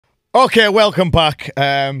Okay, welcome back.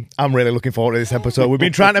 I'm really looking forward to this episode. We've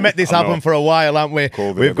been trying to make this happen for a while, haven't we?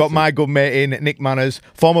 We've got my good mate in, Nick Manners,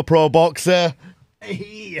 former pro boxer,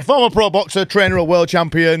 trainer of world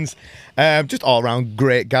champions, just all-round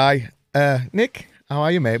great guy. Nick, how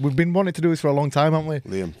are you, mate? We've been wanting to do this for a long time, haven't we?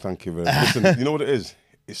 Liam, thank you very much. Listen, you know what it is?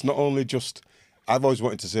 It's not only just... I've always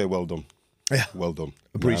wanted to say well done. Yeah. Well done.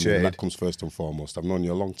 Appreciate it. That comes first and foremost. I've known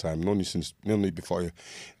you a long time. I've known you since... before you...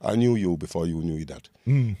 I knew you before you knew your dad.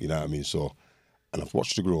 You know what I mean? So... And I've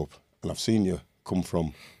watched you grow up. And I've seen you come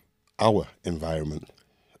from our environment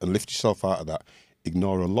and lift yourself out of that.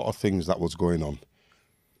 Ignore a lot of things that was going on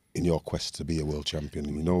in your quest to be a world champion.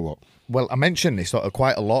 And you know what? Well, I mentioned this sort of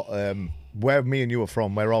quite a lot. Where me and you are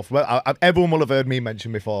from, we're off. Well, everyone will have heard me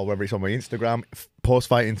mention before, whether it's on my Instagram,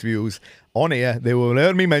 post-fight interviews, on here, they will have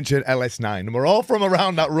heard me mention LS9. And we're all from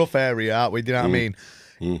around that rough area, aren't we? Do you know what I mean?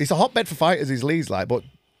 It's a hotbed for fighters, is Leeds like, but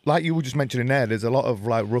like you were just mentioning there's a lot of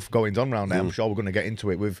like rough goings on around there. I'm sure we're going to get into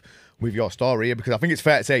it with your story here, because I think it's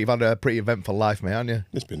fair to say you've had a pretty eventful life, mate, haven't you?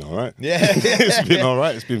 It's been all right. Yeah. It's been all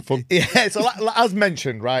right. It's been fun. Yeah, so as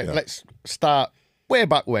mentioned, right, let's start way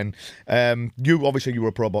back when. You were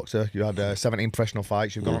a pro boxer. You had 17 professional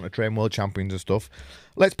fights. You've gone on to train world champions and stuff.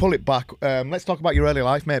 Let's pull it back. Let's talk about your early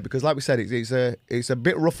life, mate, because like we said, it's a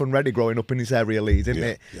bit rough and ready growing up in this area, Leeds, isn't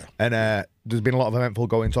it? Yeah. And there's been a lot of eventful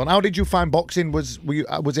goings on. How did you find boxing? Was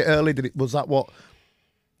it early? Was that what?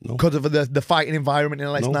 No. Because of the fighting environment in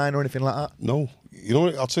LS9 or anything like that? No. You know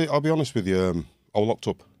what? I'll be honest with you. I was locked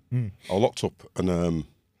up. I was locked up, and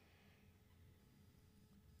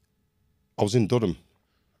I was in Durham,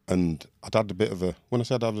 and I'd had a bit of a... When I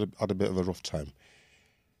said I had a bit of a rough time,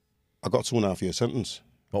 I got a 2.5-year sentence.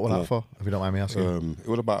 What was that for, if you don't mind me asking? It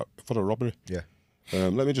was about for a robbery. Yeah.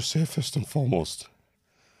 Let me just say first and foremost,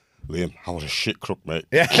 Liam, I was a shit crook, mate.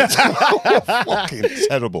 Yeah. Fucking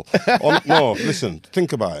terrible. No, listen,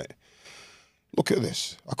 think about it. Look at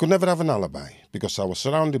this. I could never have an alibi because I was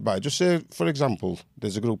surrounded by... Just say, for example,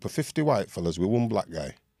 there's a group of 50 white fellas with one black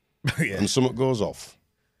guy, and something goes off.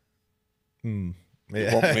 Yeah.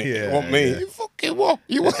 You want me? Yeah, you want me? yeah. You fucking what?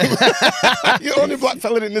 You're the only black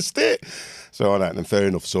fella in the state. So all right, then fair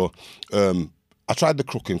enough. So I tried the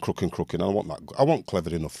crooking. I want that. I want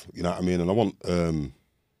clever enough. You know what I mean? And I want.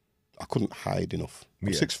 I couldn't hide enough. I'm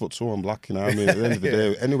 6'2", I'm black. You know what I mean? At the end of the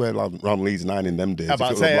day, anywhere around Leeds 9 in them days. I'm about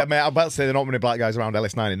to say there are not many black guys around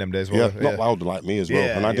LS9 in them days. Yeah, not loud like me as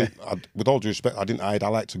well. And I didn't. With all due respect, I didn't hide. I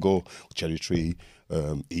like to go Cherry Tree.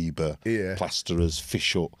 Eber, Plasterers,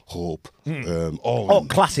 Fish Hut, Hope, all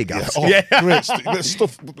classy guys. Great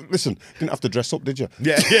stuff. Listen, didn't have to dress up, did you?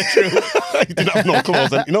 Yeah, true. You didn't have no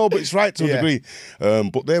clothes, then. But it's right to a degree.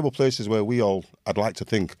 But there were places where I'd like to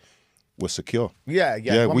think, were secure. Yeah.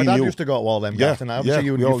 Well, my dad used to go to all them guys, and obviously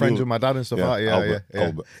you and your friends with my dad and stuff like that.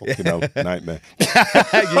 Albert, fucking hell, nightmare.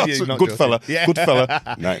 Good fella, good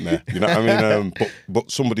fella, nightmare. You know what I mean?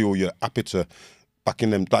 But somebody who you're happy to back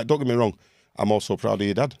in them. Like, don't get me wrong. I'm also proud of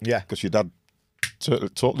your dad. Yeah. Because your dad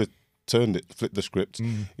totally flipped the script.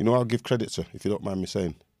 You know, I'll give credit to, if you don't mind me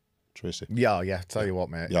saying, Tracy. Yeah. Tell you what,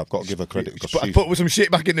 mate. Yeah, I've got to give her credit. I put with some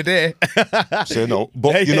shit back in the day. Say no.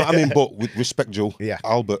 But you know what I mean? But with respect, Joe,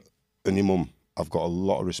 Albert and your mum, I've got a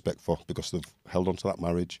lot of respect for, because they've held on to that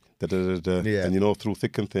marriage. Yeah. And you know, through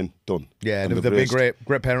thick and thin, done. Yeah, and they've been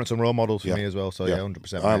great parents and role models for me as well. So yeah,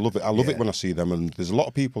 100%. I love it. I love it when I see them. And there's a lot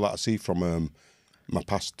of people that I see from my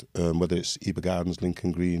past, whether it's Eber Gardens,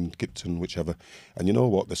 Lincoln Green, Gipton, whichever. And you know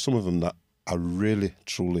what? There's some of them that I really,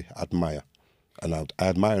 truly admire. And I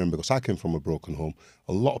admire them because I came from a broken home.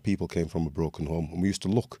 A lot of people came from a broken home. And we used to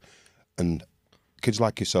look, and kids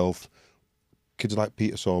like yourself, kids like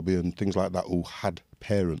Peter Sorby and things like that who had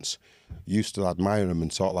parents, used to admire them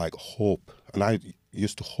and sort of like hope. And I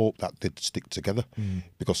used to hope that they'd stick together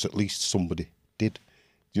because at least somebody did.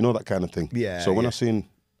 Do you know that kind of thing? Yeah. So when I seen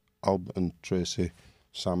Albert and Tracy,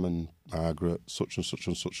 Sam and Margaret, such and such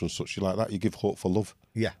and such and such, you like that, you give hope for love.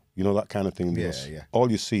 Yeah. You know, that kind of thing. Yeah.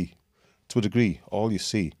 All you see, to a degree,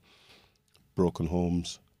 broken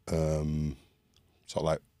homes, sort of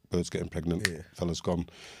like birds getting pregnant, fellas gone.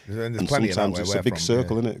 And sometimes it's a big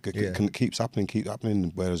circle, isn't it? It keeps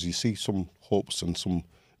happening, whereas you see some hopes and some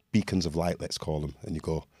beacons of light, let's call them, and you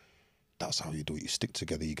go, that's how you do it. You stick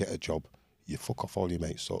together, you get a job, you fuck off all your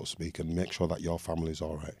mates, so to speak, and make sure that your family's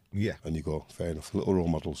all right. Yeah. And you go, fair enough. Little role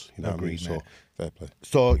models, you know what I mean? So, fair play.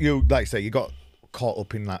 So, you, like I say, you got caught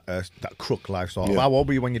up in that crook life sort of. How old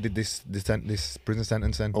were you when you did this prison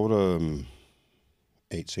sentence then? I was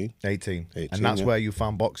 18. 18. And that's where you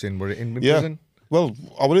found boxing. Were it in prison? Well,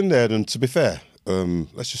 I was in there, and to be fair,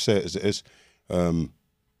 let's just say it as it is,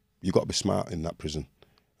 you got to be smart in that prison.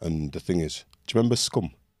 And the thing is, do you remember Scum?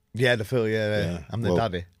 Yeah, the film. Yeah. I'm the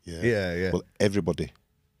daddy. Yeah. Well, everybody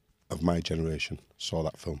of my generation saw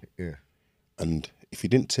that film. Yeah. And if you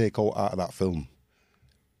didn't take out of that film,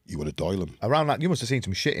 you would have doiled them. Around that, you must have seen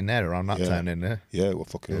some shit in there around that time, in there. Yeah, it was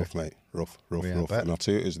fucking rough, mate. Rough. And I'll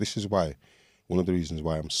tell you, this is why, one of the reasons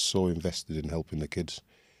why I'm so invested in helping the kids.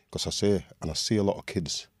 Because I see a lot of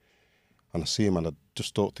kids, and I see them, and I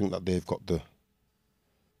just don't think that they've got the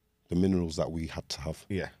minerals that we had to have.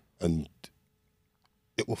 Yeah. And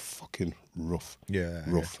it was fucking rough. Yeah.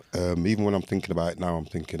 Rough. Even when I'm thinking about it now, I'm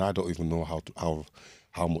thinking I don't even know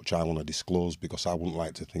how much I want to disclose, because I wouldn't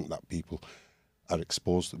like to think that people are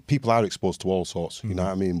exposed to all sorts, you know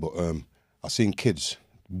what I mean? But I've seen kids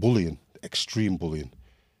bullying, extreme bullying,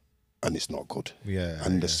 and it's not good. Yeah.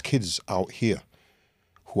 And there's kids out here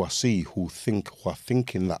who I see who are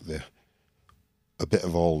thinking that they're a bit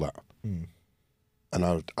of all that.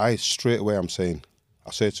 And I straight away I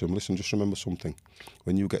say to them, listen, just remember something.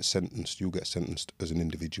 When you get sentenced as an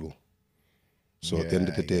individual. So at the end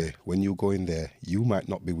of the day, when you go in there, you might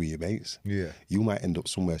not be with your mates. Yeah. You might end up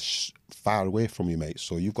somewhere far away from your mates.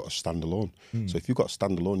 So you've got to stand alone. So if you've got to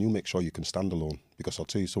stand alone, you make sure you can stand alone. Because I'll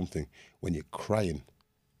tell you something, when you're crying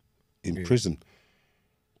in prison,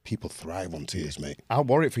 people thrive on tears, mate. I'm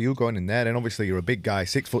worried for you going in there, and obviously you're a big guy,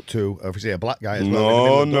 6'2", obviously a black guy as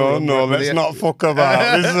well. No, let's not fuck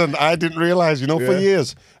about. Listen, I didn't realise, for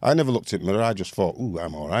years, I never looked at mirror, I just thought, ooh,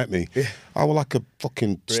 I'm all right, me. Yeah. I was like a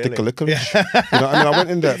fucking stick of licorice. You know what I mean? I went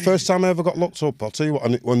in there, first time I ever got locked up, I'll tell you what,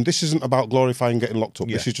 and this isn't about glorifying getting locked up,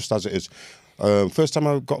 this is just as it is. First time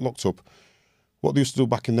I got locked up, what they used to do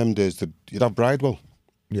back in them days, you'd have Bridewell.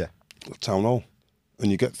 Yeah. Town Hall. And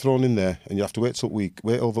you get thrown in there, and you have to wait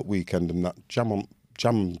over at weekend, and that jam,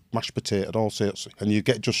 mashed potato, and all sorts, and you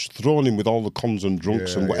get just thrown in with all the cons and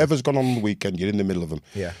drunks and whatever's gone on the weekend. You're in the middle of them.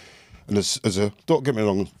 Yeah. And don't get me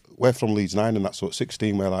wrong, we're from Leeds 9, and that sort of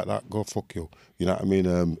 16, we're like that. Go fuck you. You know what I mean?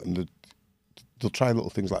 And they'll try little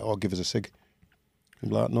things like, oh, give us a cig. And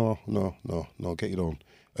be like, no, get your own.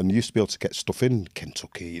 And you used to be able to get stuff in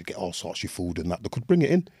Kentucky. You'd get all sorts of food and that. They could bring it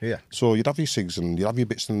in. Yeah. So you'd have your cigs and you'd have your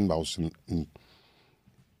bits and bobs and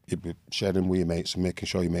you'd be sharing with your mates and making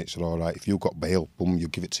sure your mates are all right. If you've got bail, boom, you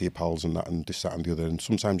give it to your pals and that and this, that and the other. And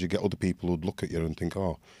sometimes you get other people who'd look at you and think,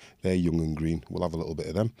 oh, they're young and green, we'll have a little bit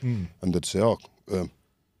of them. And they'd say, oh,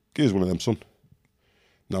 here's one of them, son.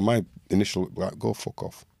 Now my initial, like, go fuck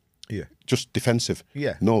off. Yeah. Just defensive.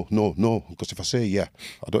 Yeah. No. Because if I say yeah,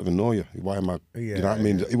 I don't even know you. Why am I? Yeah, you know what I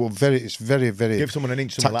mean? Yeah. It's very, very give someone an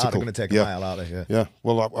inch to the lad, they're going to take a mile out of you. Yeah.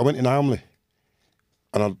 Well, I went in Armley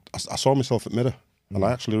and I saw myself at mirror and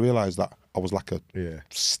I actually realised that I was like a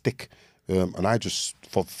stick. And I just,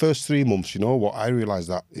 for the first 3 months, you know what, I realised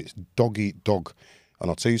that it's dog eat dog. And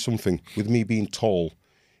I'll tell you something, with me being tall,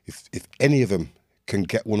 if any of them can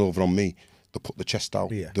get one over on me, they'll put the chest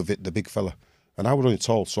out, the big fella. And I was only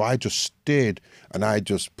tall, so I just stayed and I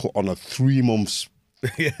just put on a 3 months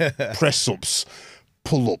press-ups,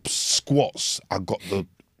 pull-ups, squats. I got the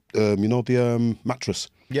mattress.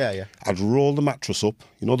 Yeah. I'd roll the mattress up,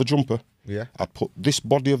 the jumper. Yeah. I'd put this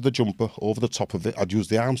body of the jumper over the top of it. I'd use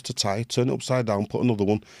the arms to tie, turn it upside down, put another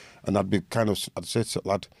one, and I'd say to the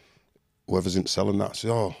lad, whoever's in selling that, say,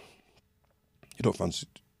 oh, you don't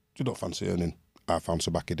fancy earning £5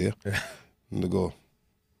 a back a day? And they go,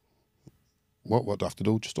 what do I have to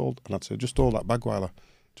do? Just hold. And I'd say, just hold that bag while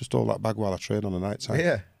I train on the night time.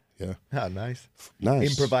 Yeah. Yeah. Ah, nice.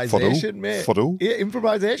 Improvisation, mate. For who? Yeah,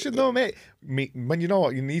 improvisation though, mate. When you know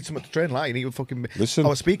what, you need something to train like, you need a fucking... Listen. I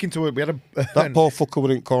was speaking to her, we had that poor fucker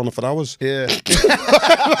was in corner for hours. Yeah.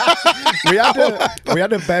 we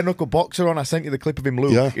had a bare knuckle boxer on. I sent you the clip of him,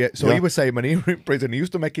 Luke. Yeah. So he was saying when he was in prison, he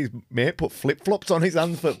used to make his mate put flip-flops on his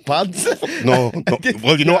hands for pads. No.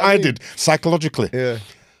 Well, you know what I did? Psychologically. Yeah.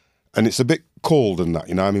 And it's a bit cold and that,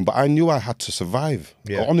 you know what I mean? But I knew I had to survive.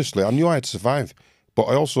 Yeah. Honestly, I knew I had to survive. But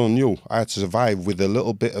I also knew I had to survive with a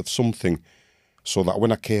little bit of something so that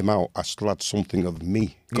when I came out, I still had something of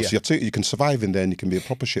me. Because you can survive in there and you can be a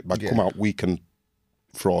proper shitbag, come out weak and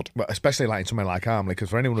fraud. But especially like in somewhere like Armley, because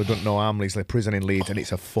for anyone who doesn't know, Armley's like prison in Leeds and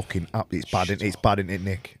it's a fucking... It's bad, isn't it,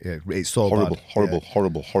 Nick? Yeah, it's so horrible, bad.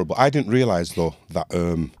 Horrible. I didn't realise, though, that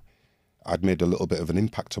I'd made a little bit of an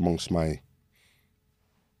impact amongst my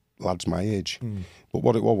lads my age. But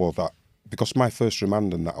what it was that, because my first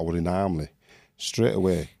remand and that I was in Armley, straight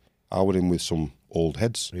away, I was in with some old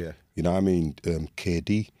heads. Yeah. You know what I mean?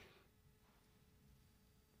 KD.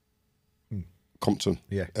 Compton.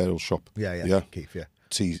 Yeah. Aerial Shop. Yeah.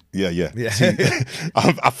 Keith, yeah.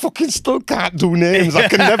 I fucking still can't do names. I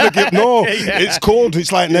can never get... No, it's called.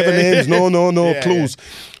 It's like never names. No, clues.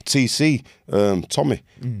 TC, Tommy,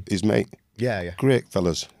 his mate. Yeah. Great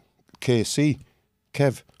fellas. KC,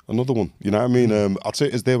 Kev, another one. You know what I mean? I'd say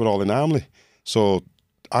as they were all in Armley. So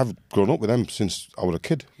I've grown up with them since I was a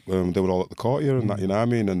kid. They were all at the courtier and that, you know what I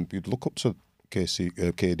mean? And you'd look up to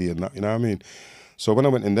KD and that, you know what I mean? So when I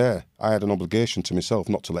went in there, I had an obligation to myself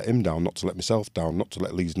not to let him down, not to let myself down, not to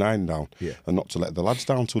let Lee's 9 down, and not to let the lads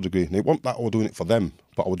down to a degree. And it wasn't that I was doing it for them,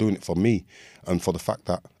 but I was doing it for me and for the fact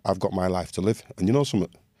that I've got my life to live. And you know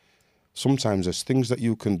something? Sometimes there's things that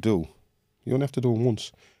you can do, you only have to do them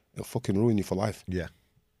once. It'll fucking ruin you for life. Yeah.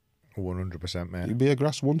 100%, man. You be a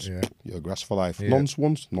grass once, you're a grass for life. Yeah. Nonce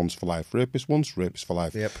once, nonce for life. Rapist once, rapist for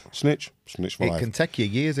life. Yep. Snitch for life. It can take you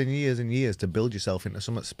years and years and years to build yourself into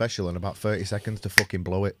something special and about 30 seconds to fucking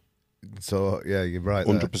blow it. So, yeah, you're right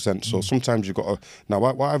 100%. So sometimes you've got to... Now,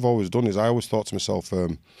 what I've always done is I always thought to myself,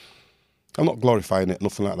 I'm not glorifying it,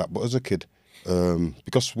 nothing like that, but as a kid,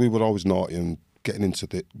 because we were always naughty and getting into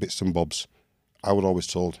the bits and bobs, I was always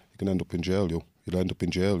told, you're going to end up in jail, you. You'll end up in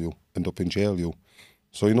jail, you. End up in jail, you.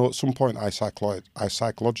 So, you know, at some point I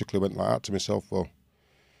psychologically went like that to myself, well,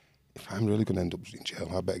 if I'm really going to end up in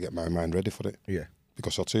jail, I better get my mind ready for it. Yeah.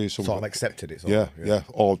 Because I'll tell you something. Sort of accepted it. Yeah.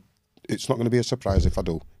 Or it's not going to be a surprise if I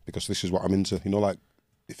do, because this is what I'm into. You know, like,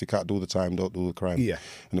 if you can't do the time, don't do the crime. Yeah.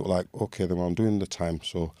 And it was like, okay, then I'm doing the time,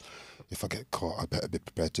 so if I get caught, I better be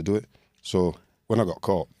prepared to do it. So when I got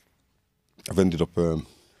caught, I've ended up on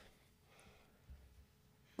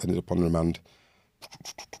remand,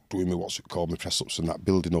 doing my my press-ups and that,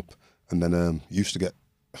 building up. And then you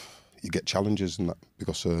get challenges and that,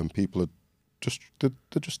 because people are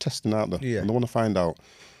they're just testing out there. Yeah. And they want to find out.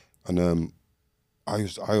 And I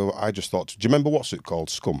just thought, do you remember what's it called?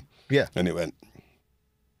 Scum. Yeah. And it went,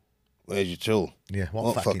 where's your tool? Yeah,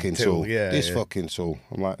 what fucking tool? Yeah, this fucking tool.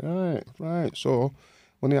 I'm like, right. So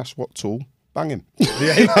when he asked what tool, bang him.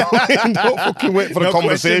 Yeah. Don't fucking wait for No a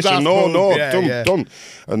conversation. No, done.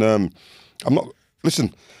 And I'm not,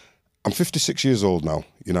 listen, I'm 56 years old now.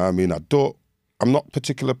 You know what I mean? I'm not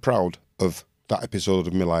particularly proud of that episode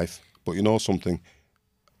of my life, but you know something?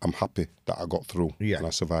 I'm happy that I got through and I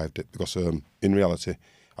survived it, because in reality,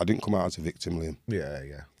 I didn't come out as a victim, Liam. Yeah.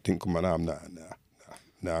 Didn't come out, I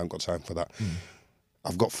haven't got time for that.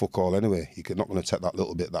 I've got fuck all anyway. You're not going to take that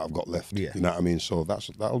little bit that I've got left. Yeah. You know what I mean? So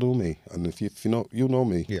that'll do me. And if you know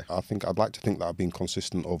me, Yeah. I'd like to think that I've been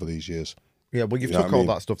consistent over these years. Yeah, well, you've You know took what I all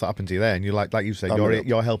mean? that stuff that happened to you there, and you're like you said,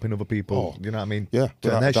 you're helping other people. You know what I mean? Yeah,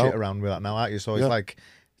 turn without their a doubt. shit around with that now, aren't you? So it's like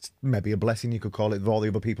it's maybe a blessing, you could call it, with all the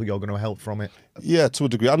other people you're going to help from it. Yeah, to a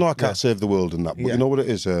degree. I know I can't save the world and that, but Yeah. you know what it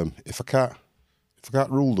is? If I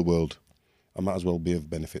can't rule the world, I might as well be of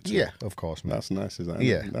benefit to it. Yeah, of course, man. That's nice, isn't it?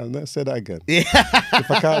 Yeah. Now, let's say that again. Yeah.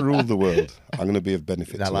 If I can't rule the world, I'm going to be of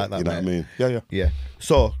benefit I to like it. that, You know what I mate. mean? Yeah. Yeah.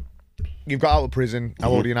 So you've got out of prison. How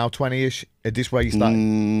old are you now? 20-ish. Is this where you started?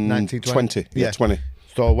 19, 20. Yeah, 20.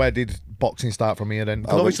 So where did boxing start from here then?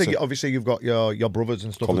 'Cause I went obviously you've got your brothers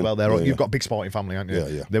and stuff Colin, as well. There, yeah, you've yeah. got a big sporting family, haven't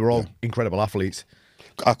you? Yeah. They were all incredible athletes.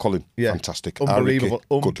 Colin, Yeah, fantastic. unbelievable,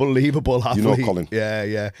 Ricky, good. unbelievable athlete. You know Colin. Yeah.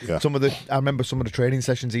 Yeah. I remember some of the training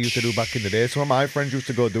sessions he used to do back in the day. Some of my friends used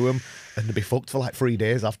to go do them, and they'd be fucked for like 3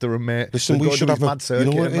 days after them, mate. Listen, They'd we go should do have his mad you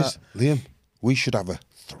know what circuit it and is, Liam? We should have a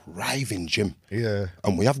thriving gym. Yeah.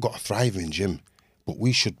 And we have got a thriving gym, but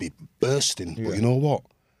we should be bursting. But you know what?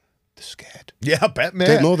 They're scared. Yeah, I bet, mate.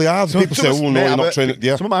 They are. People say, oh, no, you're not training.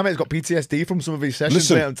 Yeah. Some of my mates got PTSD from some of his sessions,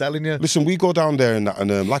 mate, I'm telling you. Listen, we go down there and that,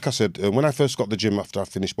 and like I said, when I first got the gym after I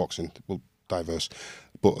finished boxing, we'll diverse,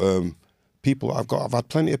 but I've had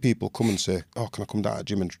plenty of people come and say, oh, can I come down to the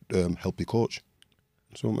gym and help you coach?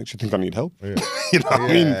 So what makes you think I need help? Yeah. You know what I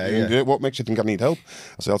mean? Yeah. What makes you think I need help?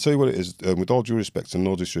 I say, I'll tell you what it is, with all due respect and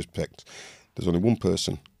no disrespect, there's only one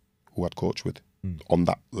person who I'd coach with on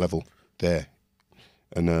that level there.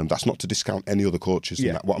 And that's not to discount any other coaches. Yeah.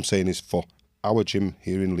 And that. What I'm saying is, for our gym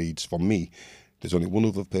here in Leeds, for me, there's only one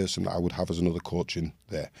other person that I would have as another coach in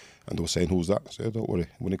there. And they were saying, who's that? I said, don't worry,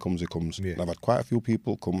 when he comes, he comes. Yeah. And I've had quite a few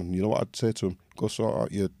people come, and you know what I'd say to them? Go sort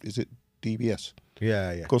out is it DBS?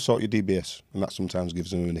 Yeah. Go sort your DBS. And that sometimes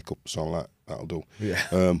gives them a hiccup, so I'm like, that'll do. Yeah.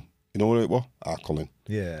 You know what it was? Colin.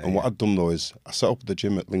 Yeah. And what I'd done, though, is I set up the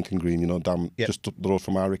gym at Lincoln Green, just up the road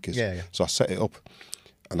from our Ricky's. Yeah. So I set it up,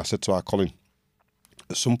 and I said to Colin,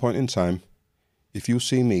 at some point in time, if you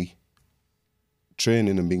see me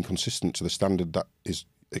training and being consistent to the standard that is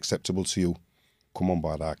acceptable to you, come on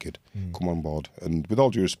board, our kid. Come on board. And with all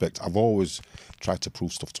due respect, I've always tried to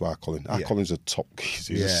prove stuff to Colin. Colin's a top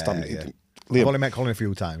geezer. He's a standard. Yeah. Liam, I've only met Colin a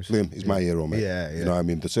few times. Liam is my hero, mate. Yeah. You know what I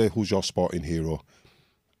mean? They say, who's your sporting hero?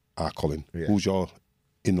 Colin. Yeah. Who's your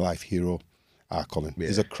in-life hero? Colin. Yeah.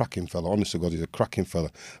 He's a cracking fella. Honest to God, he's a cracking fella.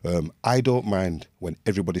 I don't mind when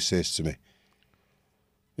everybody says to me,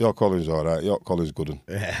 York Collins, all right. York Collins, good one.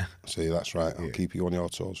 Yeah. See, that's right. I'll keep you on your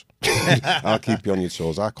toes. I'll keep you on your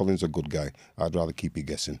toes. Our Colin's a good guy. I'd rather keep you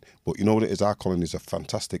guessing. But you know what it is? Our Colin is a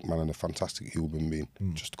fantastic man and a fantastic human being.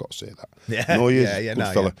 Just got to say that. Yeah, no, he is yeah,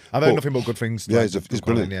 good fella. I've heard nothing but good things. Yeah, like, he's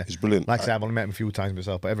brilliant. Yeah. He's brilliant. Like I said, I've only met him a few times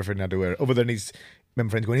myself, but everything I do, other than his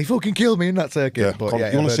friends going, he fucking killed me in that circuit. Yeah, but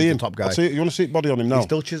yeah, you want to see him? Top guy. You want to see body on him now? He's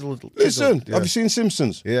still chiseled. Listen, yeah. have you seen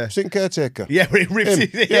Simpsons? Yeah. Seen Caretaker? Yeah, he rips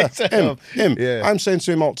him. Yeah. I'm saying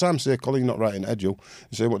to him all the time, say, Colin, you're not right in head, you.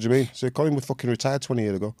 He say, what do you mean? I say, Colin, we fucking retired 20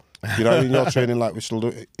 years ago. You know what I mean? You're training like we still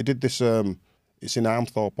do. He did this, it's in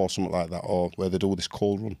Armthorpe or something like that, or where they do this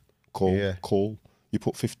coal run. Coal. You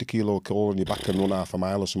put 50 kilo coal on your back and run half a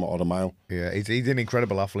mile or something, or a mile. Yeah, he's an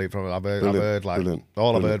incredible athlete. I've heard like, brilliant.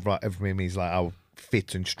 I've heard from him, he's like how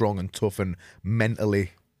fit and strong and tough and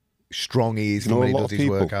mentally strong he is when he does his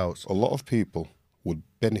workouts. A lot of people would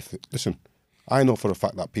benefit. Listen, I know for a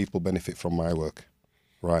fact that people benefit from my work,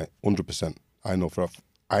 right? 100%. I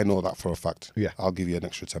know that for a fact. Yeah, I'll give you an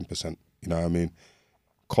extra 10%. You know what I mean?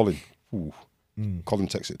 Colin, Colin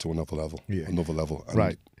takes it to another level. Yeah, another level. And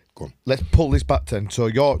right. Go on. Let's pull this back then. So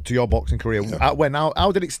to your boxing career. Yeah.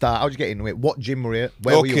 How did it start? How did you get into it? What gym were you?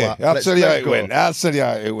 Where were you at? I'll tell you how it went. I'll tell you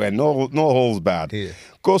how it went. No holes barred. Yeah.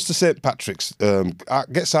 Goes to St. Patrick's.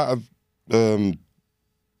 Gets out of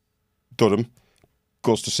Durham.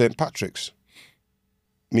 Goes to St. Patrick's.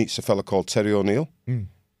 Meets a fella called Terry O'Neill.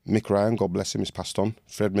 Mick Ryan, God bless him, he's passed on.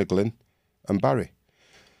 Fred Miglin and Barry.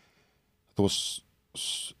 There was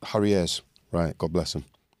Harry Ayres, right, God bless him.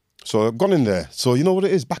 So I've gone in there. So you know what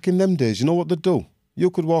it is? Back in them days, you know what they'd do? You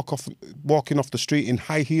could walking off the street in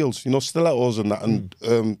high heels, you know, stilettos and that,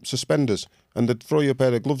 and suspenders, and they'd throw you a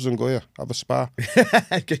pair of gloves and go, here, have a spar.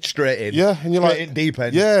 Get straight in. Yeah, and you're straight like, in deep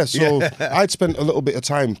end. Yeah, so I'd spent a little bit of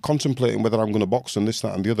time contemplating whether I'm going to box and this,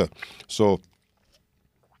 that, and the other. So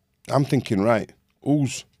I'm thinking, right,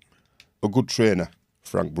 who's a good trainer?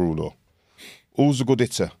 Frank Bruno. Who's a good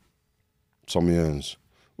hitter? Tommy Earns.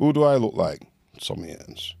 Who do I look like? Tommy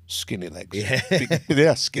Earns. Skinny legs.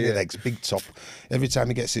 Yeah, skinny legs, big top. Every time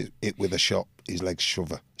he gets it with a shot, his legs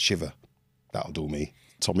shiver. That'll do me.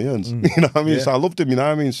 Tommy Earns. You know what I mean? Yeah. So I loved him, you know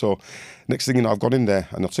what I mean? So next thing you know, I've gone in there,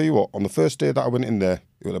 and I'll tell you what, on the first day that I went in there,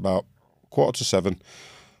 it was about 6:45.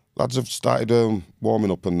 Lads have started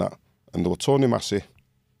warming up and that, and there were Tony Massey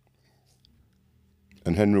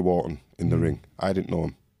and Henry Wharton in the ring. I didn't know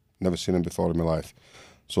him. Never seen him before in my life.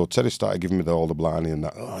 So Teddy started giving me all the blarney and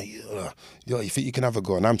that. Oh, yeah, you think you can have a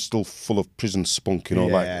go? And I'm still full of prison spunk, you know,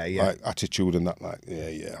 like attitude and that. Like,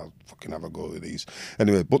 yeah, I'll fucking have a go with these.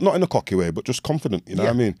 Anyway, but not in a cocky way, but just confident, you know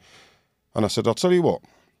what I mean? And I said, I'll tell you what.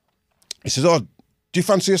 He says, oh, do you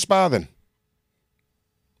fancy a spar then?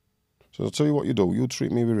 So I'll tell you what you do. You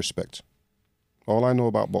treat me with respect. All I know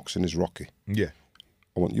about boxing is Rocky. Yeah.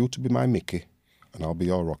 I want you to be my Mickey and I'll be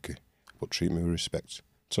your Rocky, but treat me with respect.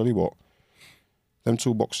 Tell you what. Them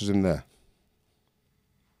two boxers in there.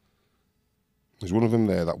 There's one of them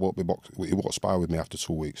there that won't be he won't spar with me after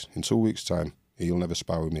 2 weeks. In 2 weeks' time, he'll never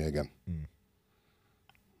spar with me again.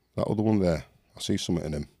 That other one there, I see something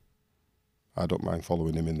in him. I don't mind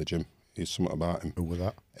following him in the gym. He's something about him. Who was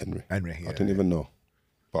that? Henry. Yeah, I didn't even know.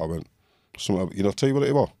 But I went, something, you know, I'll tell you what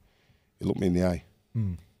it was. He looked me in the eye.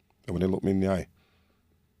 And when he looked me in the eye.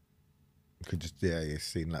 You could just, you've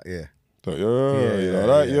seen that, So, you know,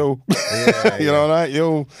 right, you. You know, right,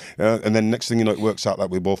 you. And then next thing you know, it works out that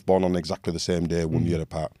we're both born on exactly the same day, 1 year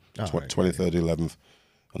apart, 23rd, 11th.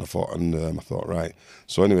 And I thought, right.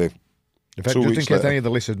 So anyway, just in case later, any of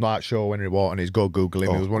the listeners not sure Henry Wharton is, go Google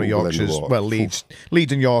him. He was one of Yorkshire's,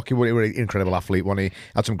 Leeds and York. He was an incredible athlete. He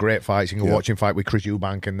had some great fights. You can watch him fight with Chris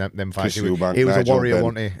Eubank and them fights. He was a warrior,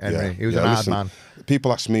 wasn't he, Henry? He was an hard man.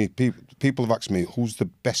 People have asked me, who's the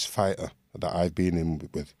best fighter that I've been in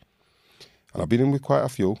with? And I've been in with quite a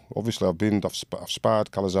few. Obviously, I've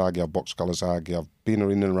sparred Kalazagi, I've boxed Kalazagi, I've been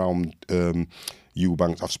in and around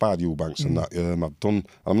Eubanks, I've sparred Eubanks and that. I've done,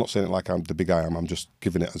 I'm not saying it like I'm the big I am, I'm just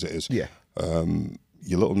giving it as it is. Yeah.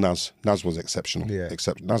 Your little Naz was exceptional. Yeah.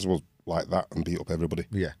 Except Naz was like that and beat up everybody.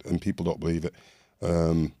 Yeah. And people don't believe it.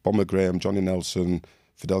 Bomber Graham, Johnny Nelson,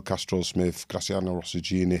 Fidel Castro Smith, Graciano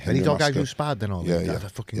Rossagini, Henry And these all guys Masker. who sparred then all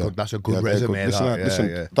That's fucking good. That's a good resume.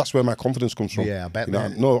 Listen, that's where my confidence comes from. Yeah, I bet.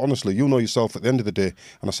 No, honestly, you know yourself at the end of the day.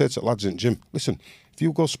 And I said to the lads in the gym, listen, if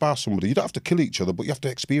you go spar somebody, you don't have to kill each other, but you have to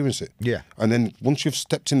experience it. Yeah. And then once you've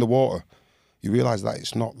stepped in the water, you realise that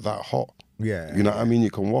it's not that hot. Yeah. You know what I mean?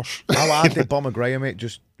 You can wash. How hard did Bomber Graham it?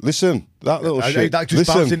 Just listen, that little shit. That just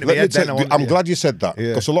bounced into my head then. I'm glad you said that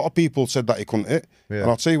because a lot of people said that he couldn't hit. And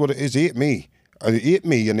I'll tell you what it is, he hit me. And he hit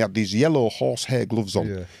me, and he had these yellow horsehair gloves on.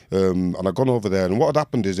 Yeah. And I'd gone over there, and what had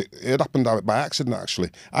happened is it had happened by accident, actually.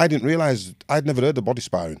 I didn't realise, I'd never heard of body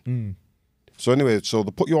sparring. So anyway, so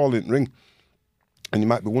they put you all in the ring, and you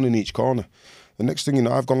might be one in each corner. The next thing you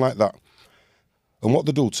know, I've gone like that. And what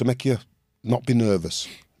they do to make you not be nervous,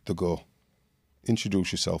 they go,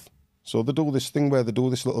 introduce yourself. So they do this thing where they do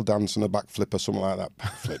this little dance and a backflip or something like that.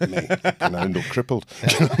 Backflip me, and I end up crippled.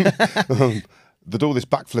 They do this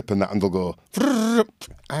backflip and that, and they'll go,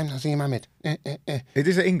 I'm Nazim Ahmed. It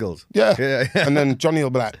is at Ingalls. Yeah. And then Johnny will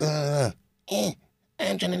be like,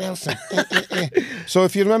 I'm Johnny Nelson. So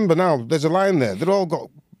if you remember now, there's a line there. They've all got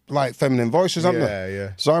like feminine voices, haven't they?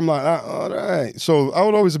 Yeah. So I'm like that, all right. So I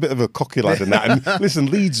was always a bit of a cocky lad in that. And listen,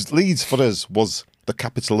 Leeds for us was the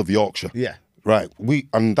capital of Yorkshire. Yeah. Right,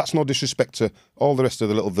 and that's no disrespect to all the rest of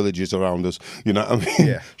the little villages around us. You know what I mean?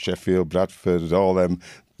 Yeah. Sheffield, Bradford, all them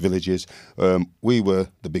villages. We were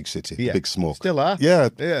the big city, the big smoke. Still are. Yeah.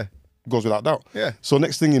 Yeah. Goes without doubt. Yeah. So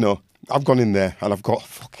next thing you know, I've gone in there and I've got a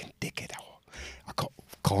fucking dickhead. I got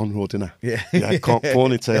cornrow, didn't I? Yeah.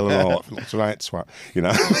 Ponytail and all that. Looks right, swat. You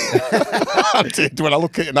know? I did. When I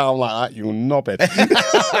look at it now, I'm like that, you knobhead.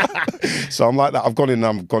 So I'm like that. I've gone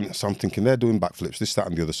in, so I'm thinking they're doing backflips, this, that,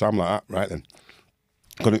 and the other. So I'm like that, right then.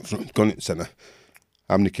 Gone in centre.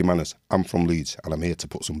 I'm Nicky Manners. I'm from Leeds, and I'm here to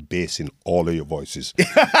put some bass in all of your voices. You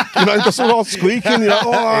know, because they're all squeaking. You're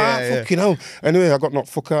like, fucking hell. Anyway, I got knocked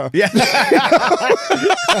fuck out. Yeah.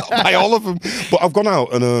 By all of them. But I've gone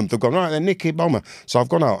out, and they've gone, right then, Nicky Bomber. So I've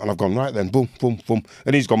gone out, and I've gone, right then, boom, boom, boom.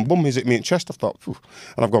 And he's gone, boom, he's hit me in chest. I thought, phew.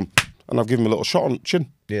 And I've gone, and I've given him a little shot on the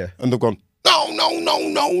chin. Yeah. And they've gone,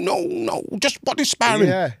 no, just body sparring.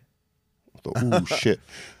 Yeah. I thought, oh, shit.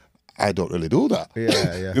 I don't really do that.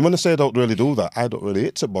 Yeah. And when I say I don't really do that, I don't really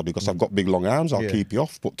hit to body because I've got big long arms, I'll keep you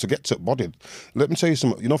off. But to get to body, let me tell you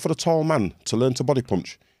something, you know, for a tall man to learn to body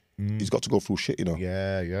punch, he's got to go through shit, you know.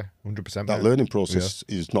 Yeah, 100%. That learning process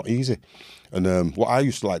is not easy. And what I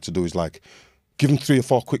used to like to do is like, give them 3 or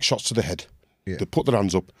 4 quick shots to the head. Yeah. They put their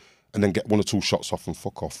hands up and then get 1 or 2 shots off and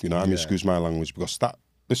fuck off, you know. I mean, excuse my language, because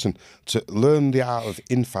listen, to learn the art of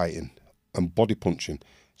infighting and body punching,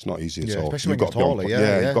 it's not easy at all. Especially when you're taller.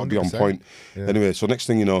 You've got to be on 100%. point. Yeah. Anyway, so next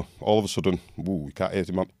thing you know, all of a sudden, you can't hit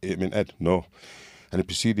him in the head. No. And he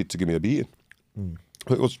proceeded to give me a beating.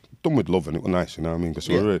 But it was done with love and it was nice, you know what I mean? Because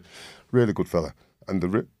we're a really, really good fella. And they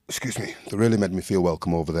really made me feel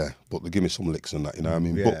welcome over there. But they give me some licks and that, you know what I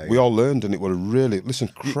mean? But we all learned and it was a really,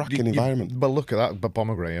 cracking environment. But look at that,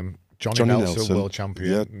 Bomber Graham. Johnny Nelson, world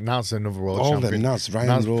champion. Yeah. Naz, another world all champion. Them,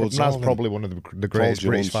 Ryan Rhodes. Naz probably one of the greatest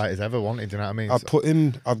British fighters ever wanted, you know what I mean?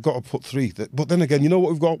 I've got to put 3. But then again, you know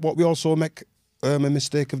what we also make a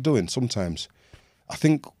mistake of doing sometimes? I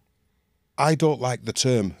think I don't like the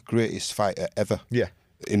term greatest fighter ever. Yeah.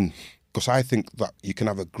 Because I think that you can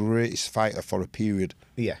have a greatest fighter for a period.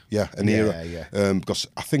 Yeah. Yeah, an era. Yeah. Because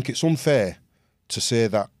I think it's unfair to say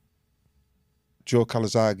that Joe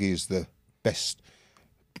Calzaghe is the best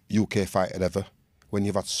UK fighter ever when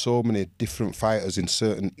you've had so many different fighters in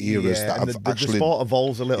certain eras that have actually... The sport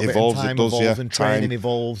evolves a little bit, and time evolves, and training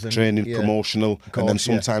evolves. And, training, promotional, and then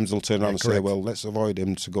sometimes they'll turn around and say, well, let's avoid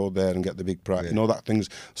him to go there and get the big prize. You know, that things...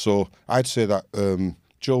 So I'd say that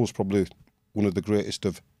Joe was probably one of the greatest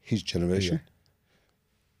of his generation.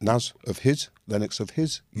 Naz of his, Lennox of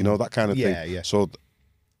his, you know, that kind of thing. Yeah. So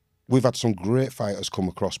we've had some great fighters come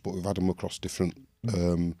across, but we've had them across different...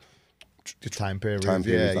 time period.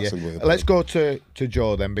 Yeah. Let's go to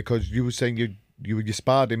Joe then, because you were saying you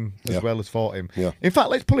sparred him as well as fought him. Yeah. In fact,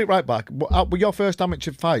 let's pull it right back. With your first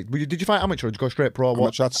amateur fight, did you fight amateur or did you go straight pro?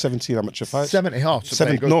 I had 17 amateur fights. 70 horse.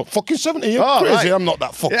 No, fucking 70. You're crazy. Right. I'm not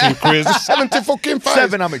that fucking crazy. 70 fucking fights.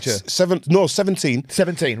 7 amateur. 17.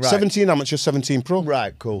 17, right. 17 amateur, 17 pro.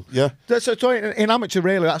 Right, cool. Yeah. So in amateur,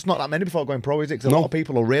 really, that's not that many before going pro, is it? Because a lot of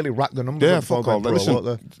people will really rack the numbers before going pro, won't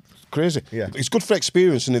they? Crazy. Yeah. It's good for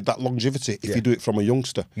experience and that longevity if you do it from a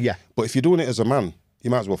youngster. Yeah. But if you're doing it as a man, you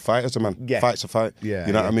might as well fight as a man. Yeah. Fight's a fight. Yeah.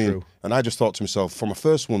 You know what I mean? True. And I just thought to myself, for my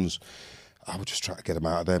first ones, I would just try to get them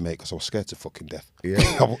out of there, mate, because I was scared to fucking death.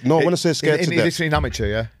 Yeah. No, when I say scared to death. It's in amateur,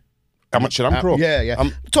 yeah? Amateur and pro. Yeah.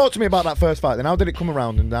 Talk to me about that first fight then. How did it come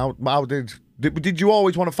around and how did you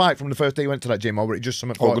always want to fight from the first day you went to that gym, or were it just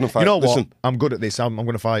something I'm gonna fight. You know what? Listen, I'm good at this. I'm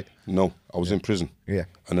going to fight. No, I was in prison. Yeah.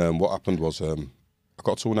 And what happened was I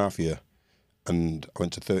got 2.5 years and I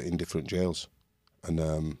went to 13 different jails.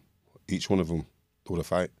 And each one of them would a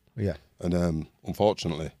fight. Yeah. And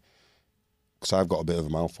unfortunately, because I've got a bit of a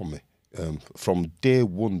mouth on me, from day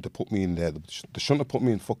one they put me in there. They shouldn't have put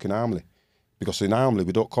me in fucking Armley. Because in Armley,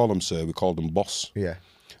 we don't call them sir, we call them boss. Yeah.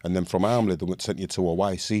 And then from Armley, they sent you to a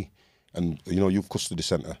YC. And, you know, youth custody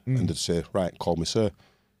centre. And they'd say, right, call me sir.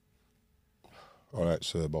 all right,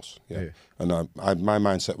 sir, boss. Yeah. And my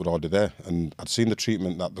mindset was already there, and I'd seen the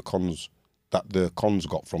treatment that the cons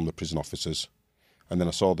got from the prison officers, and then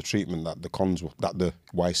I saw the treatment that the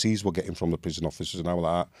YCs were getting from the prison officers, and I was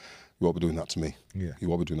like, you won't be doing that to me. Yeah. You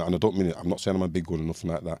won't be doing that. And I don't mean it. I'm not saying I'm a big gun or nothing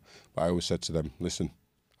like that, but I always said to them, listen,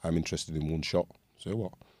 I'm interested in one shot. So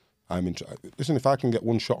what? Listen, if I can get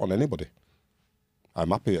one shot on anybody,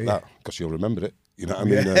 I'm happy at that, because you'll remember it. You know what I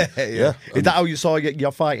mean? Yeah. Is that how you saw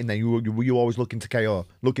your fighting then? Were you always looking to KO,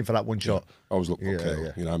 looking for that one shot? I was looking for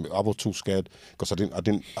KO. You know, I was too scared, because I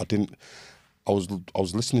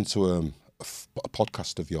was listening to a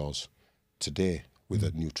podcast of yours today with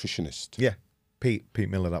a nutritionist. Yeah, Pete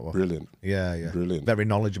Miller, that one. Brilliant. Yeah. Brilliant. Very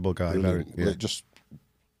knowledgeable guy. Brilliant. It just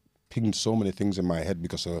pinged so many things in my head,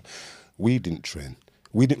 because we didn't train.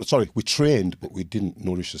 We trained, but we didn't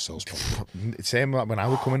nourish ourselves properly. Same like when I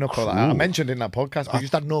was coming up. I mentioned in that podcast, we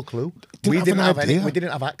just had no clue. We didn't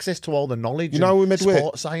have access to all the knowledge. You know how we made weight?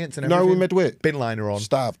 Sport science and everything. You know how we made weight? Bin liner on.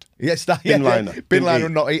 Starved. Yeah, bin liner. Bin liner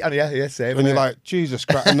and not eat. And yeah, same. And you're like, Jesus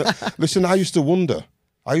Christ. And listen, I used to wonder.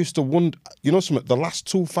 You know something? The last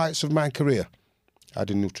 2 fights of my career, I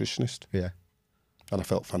had a nutritionist. Yeah. And I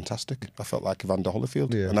felt fantastic. I felt like Evander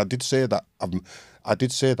Holyfield. Yeah. And I did say that I'm going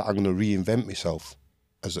to reinvent myself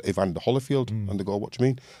as Evander Holyfield. And they go, what do you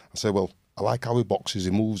mean? I say, well, I like how he boxes,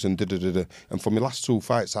 he moves and da-da-da-da. And for my last 2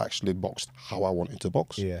 fights, I actually boxed how I wanted to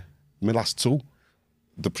box. Yeah. My last 2.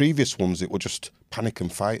 The previous ones, it were just panic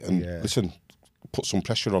and fight and listen, put some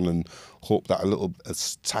pressure on and hope that a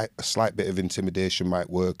slight bit of intimidation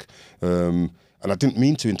might work. And I didn't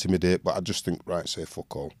mean to intimidate, but I just think, right, say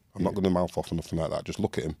fuck all. I'm not going to mouth off or nothing like that. Just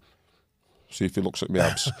look at him. See if he looks at me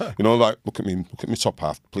abs. You know, like, look at me top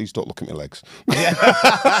half. Please don't look at my legs.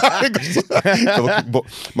 But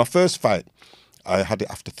my first fight, I had it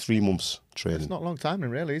after 3 months training. It's not a long time,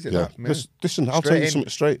 really, is it? Yeah. Listen, I'll tell you something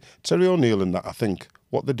straight. Terry O'Neill and that, I think,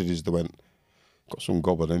 what they did is they went, got some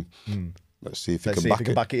gob on him. Let's see if he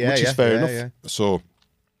can back it. Which is fair enough. Yeah. So,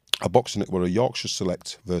 a boxing it were a Yorkshire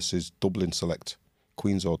Select versus Dublin Select,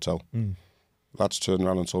 Queen's Hotel. Lads turned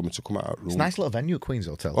around and told me to come out of that room. It's a nice little venue, Queen's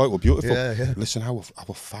Hotel. Oh, it was beautiful. Yeah. Listen, I was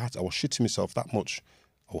shitting myself that much.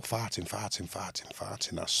 I was farting.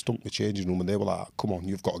 I stunk my changing room, and they were like, come on,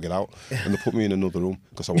 you've got to get out. And they put me in another room,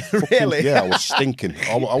 because I was fucking, Really? I was stinking.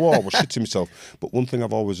 I was shitting myself. But one thing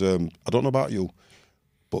I've always, I don't know about you,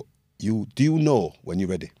 but do you know when you're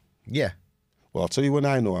ready? Yeah. Well, I'll tell you when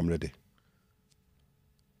I know I'm ready.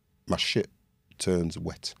 My shit turns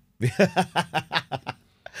wet.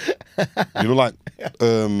 You know, like,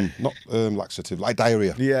 not laxative, like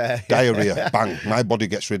diarrhea. Yeah. Diarrhea, bang. My body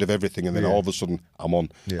gets rid of everything, and then all of a sudden, I'm on.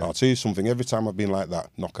 Yeah. I'll tell you something, every time I've been like that,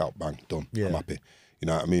 knockout, bang, done. Yeah. I'm happy. You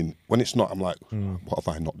know what I mean? When it's not, I'm like, what have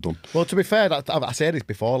I not done? Well, to be fair, I said this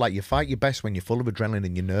before, like, you fight your best when you're full of adrenaline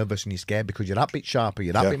and you're nervous and you're scared, because you're that bit sharper,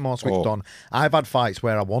 you're that bit more switched on. I've had fights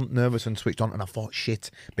where I want nervous and switched on, and I thought, shit,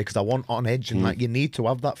 because I want on edge, and like, you need to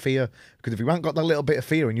have that fear, because if you haven't got that little bit of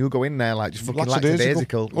fear and you go in there like just fucking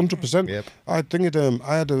lackadaisical. 100%. Yep.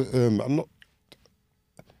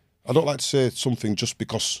 I don't like to say something just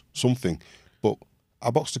because something, but I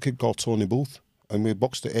boxed a kid called Tony Booth. And we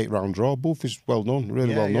boxed an 8-round draw. Booth is well known,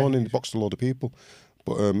 really well known, and he boxed a lot of people.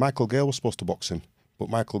 But Michael Gale was supposed to box him, but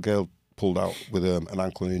Michael Gale pulled out with an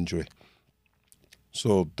ankle injury.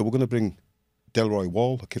 So they were going to bring Delroy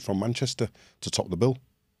Wall, a kid from Manchester, to top the bill.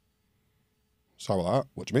 So I was like,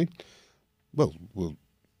 what do you mean? Well,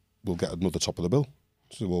 we'll get another top of the bill.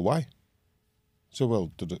 I said, well, why? So,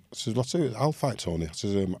 well, I said, well, I'll fight Tony. I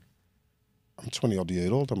said, I'm 20-odd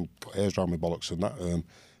years old. I've got hairs around my bollocks and that.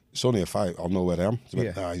 It's only a fight. I'll know where I am.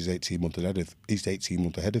 He's 18 months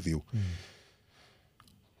ahead of you.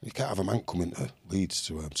 You can't have a man coming to Leeds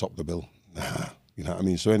to top the bill. Nah, you know what I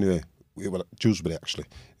mean. So anyway, we were at Dewsbury actually.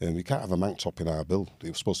 We can't have a man topping our bill. It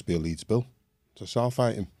was supposed to be a Leeds bill. So I said, I'll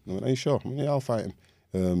fight him. I went, are you sure? I went, yeah, I'll fight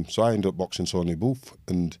him. So I ended up boxing Tony Booth,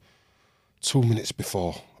 and 2 minutes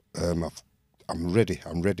before, I'm ready.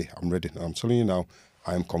 And I'm telling you now,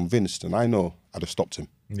 I am convinced, and I know I'd have stopped him.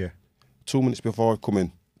 Yeah. 2 minutes before I come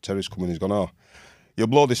in, Terry's coming, he's gone, you'll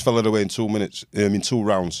blow this fella away in 2 minutes, in 2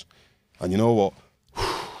 rounds. And you know what?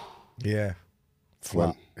 Yeah.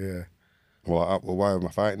 Flat. Yeah. Well, why am I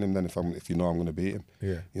fighting him then if you know I'm going to beat him?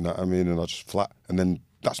 Yeah. You know what I mean? And I just flat. And then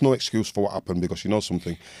that's no excuse for what happened, because you know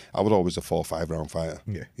something, I was always a 4 or 5 round fighter.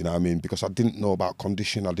 Yeah. You know what I mean? Because I didn't know about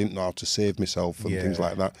condition, I didn't know how to save myself and things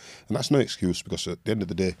like that. And that's no excuse, because at the end of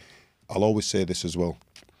the day, I'll always say this as well.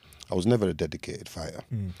 I was never a dedicated fighter.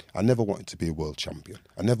 I never wanted to be a world champion.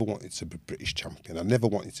 I never wanted to be British champion. I never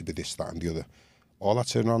wanted to be this, that and the other. All I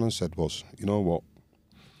turned around and said was, you know what?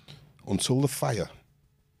 Until the fire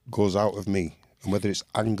goes out of me And whether it's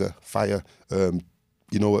anger, fire,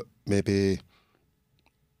 you know what, maybe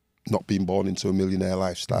not being born into a millionaire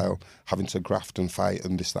lifestyle, having to graft and fight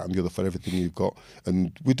and this, that and the other for everything you've got.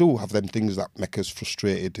 And we do have them things that make us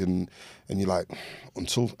frustrated and you're like,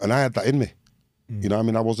 and I had that in me. You know what I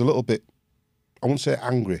mean? I was a little bit, I wouldn't say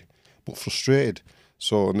angry, but frustrated.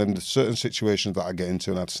 So, and then there's certain situations that I get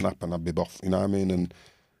into and I'd snap and I'd be off, you know what I mean? And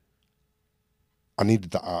I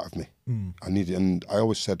needed that out of me. I needed, and I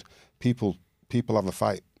always said, people have a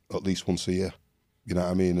fight at least once a year. You know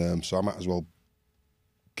what I mean? So I might as well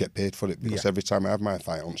get paid for it, because every time I have my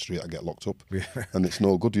fight on the street, I get locked up. And it's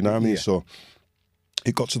no good, you know what I mean? So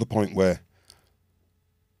it got to the point where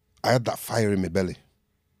I had that fire in my belly.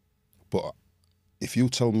 But if you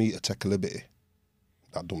tell me to take a liberty,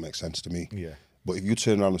 that don't make sense to me. But if you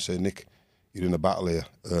turn around and say, Nick, you're in a battle here,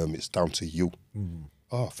 it's down to you.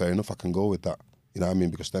 Oh, fair enough, I can go with that. You know what I mean?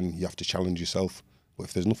 Because then you have to challenge yourself.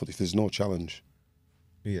 But if there's no challenge,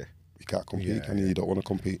 you can't compete, can you? You don't want to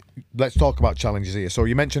compete. Let's talk about challenges here. So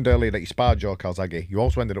you mentioned earlier that you sparred Joe Calzaghe. You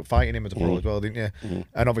also ended up fighting him as a pro as well, didn't you?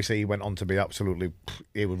 And obviously he went on to be absolutely,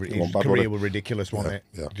 his career was ridiculous, wasn't it?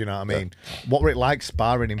 Do you know what I mean? What were it like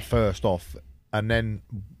sparring him first off? And then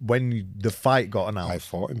when the fight got announced, I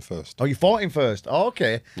fought him first. Oh, you fought him first? Oh,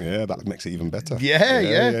 okay. Yeah, that makes it even better.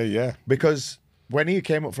 Yeah. Because when he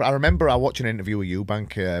came up, I remember I watched an interview with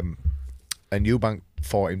Eubank, and Eubank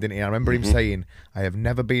fought him, didn't he? I remember him saying, "I have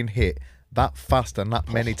never been hit that fast and that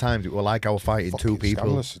many times. It was like I was fighting two people."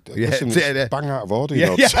 Listen, it's bang out of order. You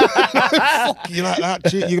know? Fuck you like that.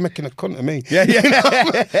 Gee, you're making a cunt of me.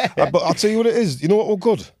 But I'll tell you what it is. You know what was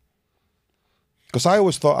good? Because I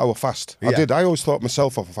always thought I was fast. I did. I always thought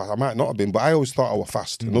myself I was fast. I might not have been, but I always thought I was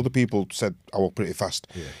fast. And other people said I was pretty fast.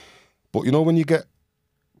 But you know, when you get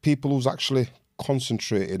people who's actually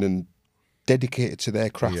concentrated and dedicated to their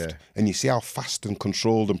craft, and you see how fast and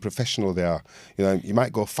controlled and professional they are, you know, you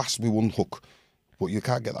might go fast with one hook, but you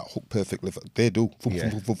can't get that hook perfectly. They do,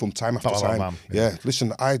 from time after time.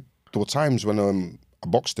 Listen, there were times when I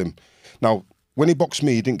boxed him. Now, when he boxed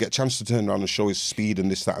me, he didn't get a chance to turn around and show his speed and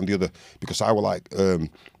this, that, and the other, because I was like,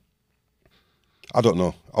 I don't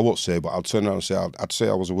know, I won't say, but I'll turn around and say, I'd say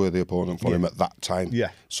I was a worthy opponent for him at that time.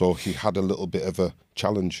 So he had a little bit of a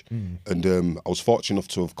challenge, and I was fortunate enough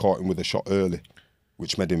to have caught him with a shot early,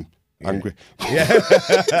 which made him angry.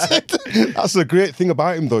 That's the great thing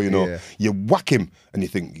about him, though, you know. You whack him and you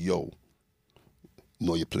think, yo,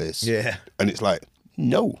 know your place. And it's like,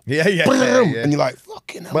 no. And you're like,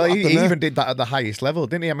 fucking hell. Well, he even did that at the highest level,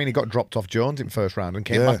 didn't he? I mean, he got dropped off Jones in first round and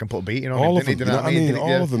came back and put a beating on all him, of them, didn't he? you know what I mean?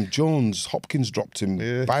 All of them. Jones, Hopkins dropped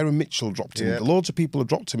him, Byron Mitchell dropped him, loads of people have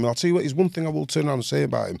dropped him. And I'll tell you what, there's one thing I will turn around and say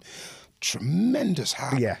about him. Tremendous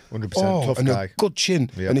heart. 100%. Tough and guy. A good chin.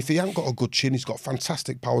 And if he hasn't got a good chin, he's got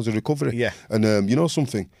fantastic powers of recovery. And you know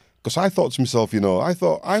something? Because I thought to myself, you know, I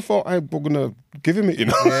thought I was going to give him it, you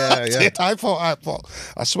know.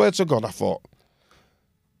 I swear to God, I thought,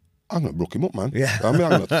 I'm going to brook him up, man. I mean, I'm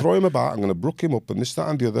going to throw him about, I'm going to brook him up and this, that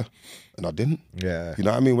and the other. And I didn't. You know what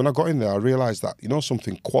I mean? When I got in there, I realised that, you know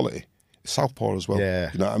something, quality, southpaw as well.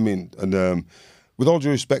 You know what I mean? And with all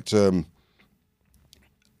due respect,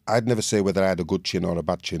 I'd never say whether I had a good chin or a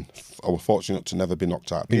bad chin. I was fortunate to never be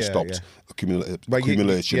knocked out. Been stopped,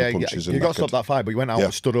 accumulation of punches. You got stopped that fight, but you went out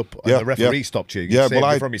and stood up and the referee stopped you. You saved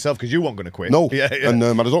it from yourself because you weren't going to quit. No, and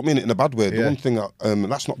I don't mean it in a bad way. The one thing,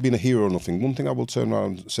 that's not being a hero or nothing. One thing I will turn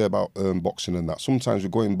around and say about boxing and that, sometimes we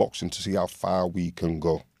go in boxing to see how far we can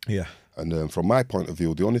go. And from my point of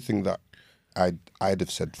view, the only thing that I'd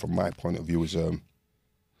have said from my point of view is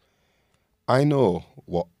I know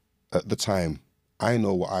what, at the time, I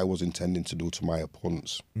know what I was intending to do to my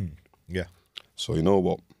opponents. So you know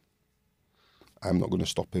what? I'm not going to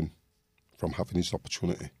stop him from having his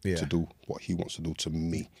opportunity to do what he wants to do to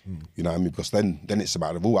me. You know what I mean? Because then it's a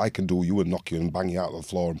matter of, I can do you and knock you and bang you out of the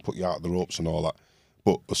floor and put you out of the ropes and all that.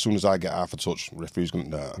 But as soon as I get half a touch, the referee's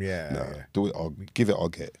going to, do it or give it or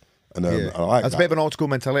get it. And I like that's a bit of an old school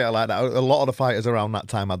mentality. I like that. A lot of the fighters around that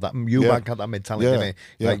time had that. Eubank had that mentality, didn't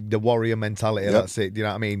he? Like the warrior mentality. That's it. You know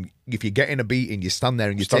what I mean? If you're getting a beating, you stand there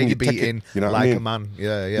and you take your beating like a man.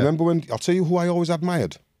 Remember when, I'll tell you who I always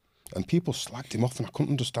admired, and people slagged him off and I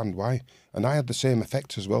couldn't understand why. And I had the same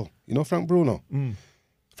effect as well. You know Frank Bruno?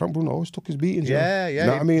 Frank Bruno always took his beatings. You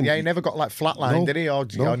know what I mean? He never got like flatlined, did he? Or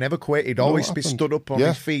never quit. He'd always be stood up on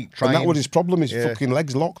his feet. And that was his problem, his fucking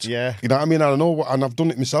legs locked. You know what I mean? I know, and I've done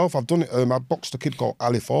it myself. I've done it. I boxed a kid called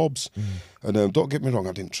Ali Forbes. And don't get me wrong,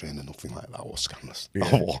 I didn't train or nothing like that. I was scandalous.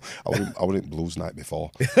 I was in Blues night before.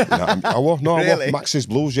 You know what I mean? I was Max's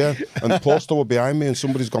Blues, and Poster were behind me and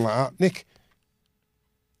somebody's gone like that. Nick,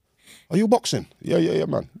 are you boxing? Yeah,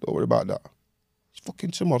 man. Don't worry about that. It's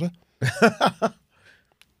fucking tomorrow.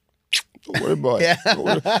 Don't worry, boy. Don't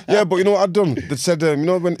worry. Yeah, but you know what I'd done? They said, you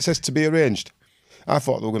know when it says to be arranged? I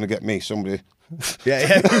thought they were going to get me somebody. Yeah,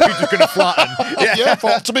 You're just going to flatten. Yeah, I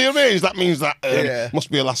thought to be arranged. That means that must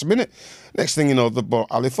be a last minute. Next thing you know, they bought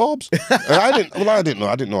Ali Forbes. I didn't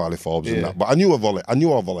know Ali Forbes and that, but I knew of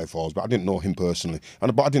Ollie Forbes, but I didn't know him personally.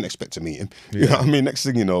 But I didn't expect to meet him. You know what I mean? Next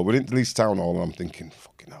thing you know, we're in the Leeds Town Hall, and I'm thinking,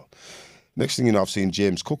 fucking hell. Next thing you know, I've seen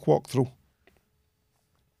James Cook walk through.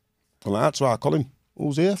 I'm like, that's why I call him.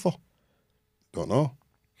 Who's here for? Don't know.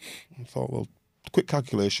 I thought, well, quick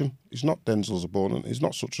calculation. He's not Denzel's opponent. He's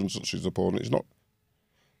not such and such his opponent. He's not.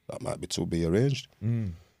 That might be to be arranged.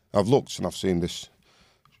 I've looked and I've seen this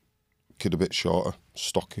kid a bit shorter,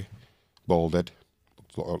 stocky, bald head.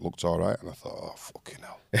 Looked all right, and I thought, oh, fucking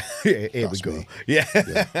hell. Here we go. Me.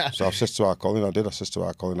 Yeah. So I've said to our Colin, I said to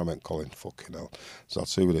our Colin, I meant Colin, fucking hell. So I'll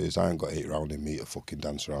see what it is. I ain't got 8 round in me to fucking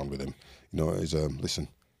dance around with him. You know, it's, listen,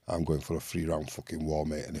 I'm going for a 3-round fucking war,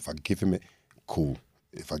 mate, and if I give him it, cool.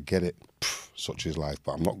 If I get it, such is life.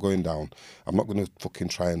 But I'm not going down. I'm not going to fucking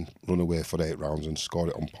try and run away for 8 rounds and score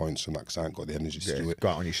it on points and that, because I ain't got the energy to do it. Go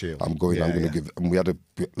out on your shield. I'm going, I'm going to give, and we had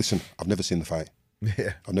listen, I've never seen the fight.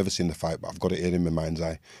 Yeah. I've never seen the fight, but I've got it in my mind's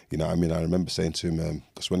eye. You know what I mean? I remember saying to him,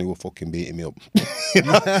 because when he was fucking beating me up,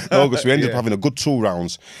 because we ended up having a good 2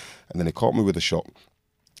 rounds, and then he caught me with a shot.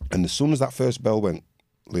 And as soon as that first bell went,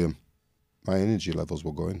 Liam, my energy levels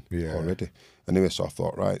were going already. Anyway, so I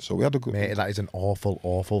thought, right, so we had a good... Mate, that is an awful,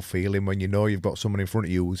 awful feeling when you know you've got someone in front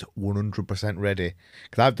of you who's 100% ready.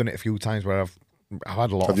 Because I've done it a few times where I've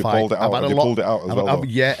had a lot of fights. Pulled it out? Have you pulled it out as well?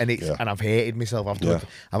 Yeah, and I've hated myself afterwards.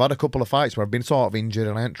 I've had a couple of fights where I've been sort of injured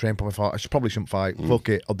and I ain't trained properly. I probably shouldn't fight. Fuck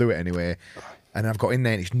it, I'll do it anyway. And I've got in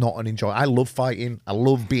there and it's not an enjoy. I love fighting. I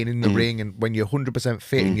love being in the ring, and when you're 100%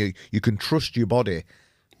 fit and you can trust your body.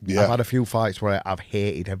 I've had a few fights where I've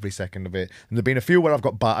hated every second of it, and there've been a few where I've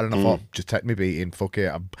got battered and I thought, just take me beating, fuck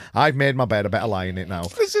it. I've made my bed, I better lie in it now.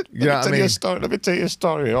 Listen, let me tell you a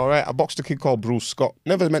story, all right? I boxed a kid called Bruce Scott.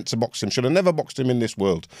 Never meant to box him. Should have never boxed him in this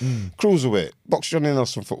world. Cruiserweight. Boxed Johnny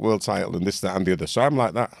Nelson for world title and this, that and the other. So I'm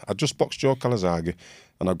like that. I just boxed Joe Calazaghe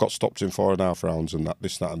and I got stopped in 4.5 rounds and that,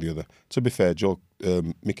 this, that and the other. To be fair,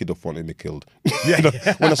 Mickey Duff wanted me killed. You know,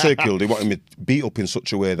 when I say killed, he wanted me beat up in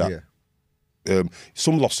such a way that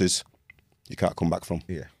some losses you can't come back from,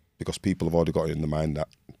 because people have already got it in the mind that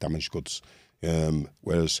damaged goods.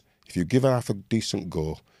 Whereas if you give half a decent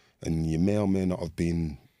go, and you may or may not have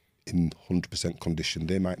been in 100% condition,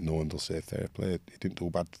 they might know and they'll say, fair play, he didn't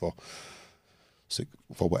do bad for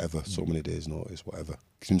whatever, so many days notice, whatever.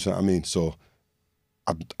 You know what I mean? So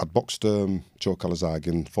I'd boxed Joe Calazaghe,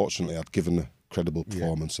 and fortunately I'd given a credible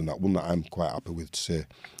performance, and that one that I'm quite happy with, to say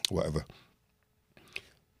whatever.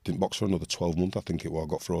 Didn't box for another 12 months, I think it was. I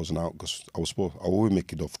got frozen out because I was with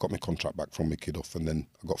Mickey Duff, got my contract back from Mickey Duff, and then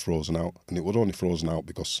I got frozen out. And it was only frozen out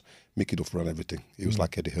because Mickey Duff ran everything. He was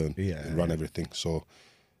like Eddie Hearn. He ran everything. So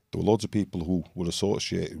there were loads of people who were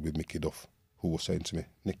associated with Mickey Duff who were saying to me,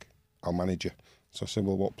 Nick, I'll manage you. So I said,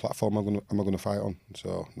 well, what platform am I going to fight on?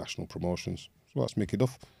 So National Promotions. So that's Mickey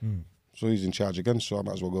Duff. So he's in charge again, so I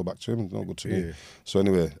might as well go back to him. It's no good to me. So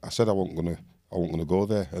anyway, I said I wasn't going to go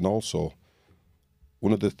there. And also,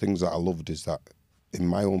 one of the things that I loved is that in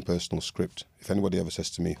my own personal script, if anybody ever says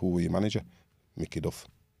to me, who were your manager? Mickey Duff.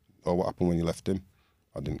 Or what happened when you left him?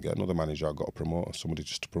 I didn't get another manager, I got a promoter, somebody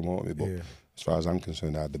just to promote me. But as far as I'm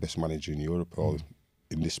concerned, I had the best manager in Europe or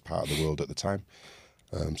in this part of the world at the time.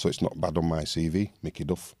 So it's not bad on my CV. Mickey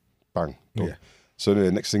Duff, bang, done. So anyway,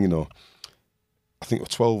 next thing you know, I think it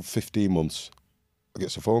was 12, 15 months, I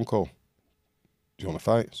get a phone call. Do you want to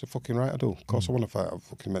fight? I said, fucking right, I do. Of course I want to fight. I'm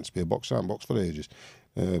fucking meant to be a boxer. I haven't boxed for ages.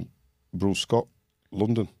 Bruce Scott,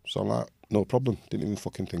 London. So I'm like, no problem. Didn't even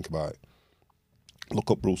fucking think about it.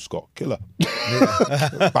 Look up Bruce Scott, killer.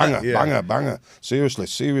 Banger. Seriously,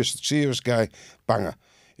 serious guy, banger.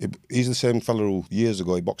 He's the same fella who years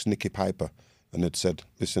ago he boxed Nicky Piper and had said,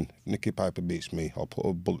 listen, if Nicky Piper beats me, I'll put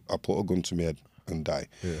a gun to my head and die.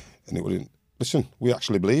 And it wouldn't. Listen, we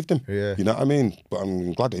actually believed him. You know what I mean? But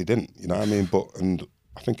I'm glad he didn't. You know what I mean? And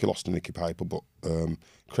I think he lost to Nicky Piper, but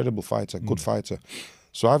credible fighter, good fighter.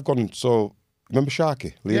 So I've gone. So remember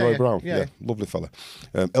Sharky, Leroy Brown? Yeah, lovely fella.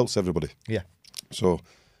 Helps everybody. Yeah. So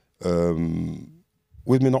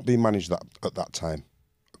with me not being managed at that time,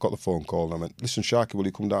 I got the phone call and I went, listen, Sharky, will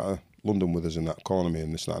you come down to London with us in that corner me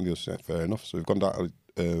and this and that and the other? Said, fair enough. So we've gone down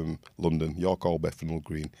to London, York Hall, Bethnal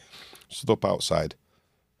Green, stood up outside.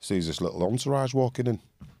 Sees this little entourage walking in,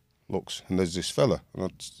 looks, and there's this fella,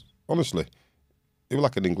 and honestly, he was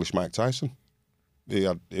like an English Mike Tyson. He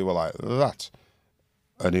was like that,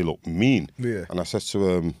 and he looked mean. And I said to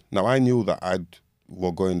him, now I knew that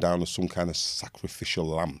were going down as some kind of sacrificial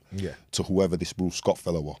lamb to whoever this Bruce Scott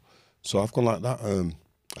fella was. So I've gone like that.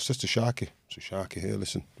 I says to Sharky, here,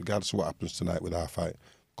 listen, regardless of what happens tonight with our fight,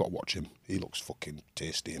 got to watch him. He looks fucking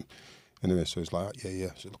tasty. Him. Anyway, so he's like,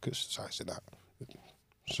 yeah. So look at the size of that.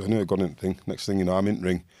 So anyway, got in the thing. Next thing you know, I'm in the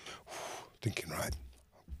ring, thinking, right.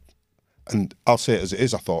 And I'll say it as it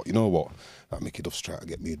is. I thought, you know what, that Mickey Duff's trying to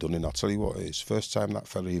get me done in. I'll tell you what, it's first time that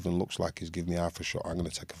fella even looks like he's giving me half a shot, I'm going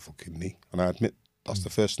to take a fucking knee. And I admit, that's the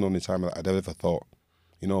first and only time that I'd ever thought,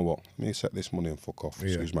 you know what, let me set this money and fuck off,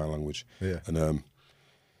 excuse my language. Yeah. And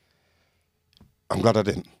I'm glad I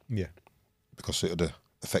didn't. Yeah. Because it would have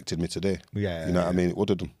affected me today. Yeah. You know what I mean? It would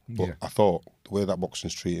have done. But Yeah. I thought, the way that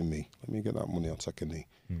boxing's treating me, let me get that money, I'll take a knee.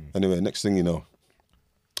 Anyway, next thing you know,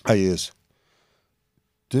 I hears,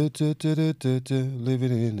 living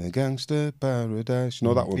in a gangster paradise. You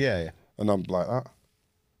know that one? Yeah. And I'm like that.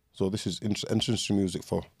 So this is entrance to music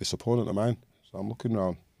for this opponent of mine. So I'm looking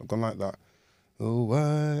around. I've gone like that. Oh,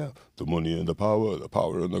 wow. The money and the power and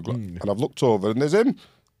the And I've looked over and there's him.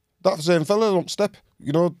 That same fella on step,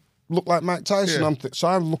 you know, look like Mike Tyson. Yeah. So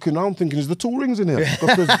I'm looking around thinking, is there 2 rings in here?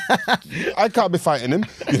 Because I can't be fighting him.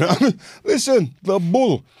 You know what I mean? Listen, the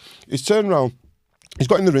bull. He's turned around. He's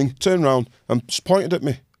got in the ring, turned around and just pointed at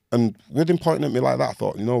me. And with him pointing at me like that, I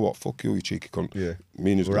thought, you know what, fuck you cheeky cunt. Yeah.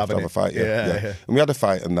 Me and he's going to have a fight. Yeah. And we had a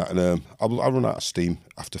fight and that. And I run out of steam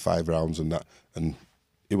after 5 rounds and that. And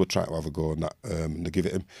he would try to have a go and that. And to give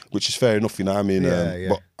it him, which is fair enough, you know what I mean?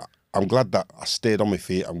 But I'm glad that I stayed on my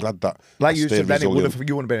feet. I'm glad that like I you said, then you wouldn't have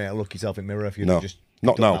been able to look yourself in the mirror if you'd just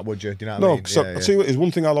not done now. that, would you? Do you know what I mean? No, I'll tell you what, there's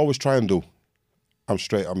one thing I'll always try and do. I'm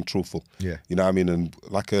straight, I'm truthful. Yeah. You know what I mean? And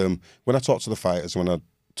like when I talk to the fighters, when I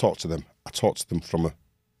talk to them from a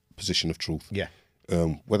position of truth. Yeah.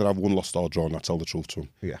 Whether I've won, lost or drawn, I tell the truth to them.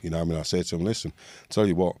 Yeah. You know what I mean? I say to them, listen, tell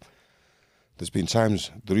you what, there's been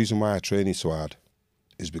times, the reason why I train you so hard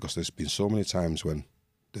is because there's been so many times when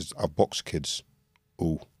I've boxed kids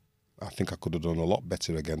who I think I could have done a lot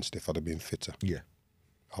better against if I'd have been fitter. Yeah.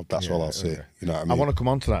 That's all I'll say. Okay. You know what I mean? I want to come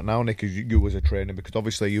on to that now, Nick, as you as a trainer, because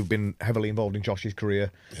obviously you've been heavily involved in Josh's career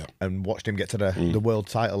and watched him get to the world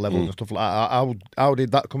title level and stuff like that. How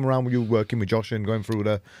did that come around with you working with Josh and going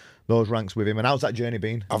through those ranks with him? And how's that journey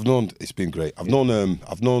been? It's been great. I've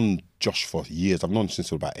known Josh for years. I've known him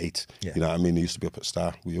since I was about 8. Yeah. You know what I mean? He used to be up at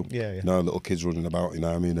Star with you. Yeah. You know, little kids running about. You know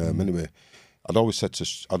what I mean? Anyway, I'd always said to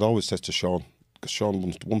Sean, because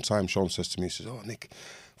Sean one time Sean says to me, he says, "Oh Nick,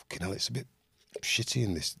 fucking hell, it's a bit shitty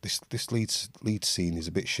in this lead scene is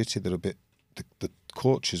a bit shitty. They're a bit the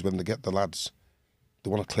coaches when they get the lads, they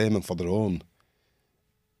want to claim them for their own,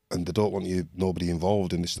 and they don't want nobody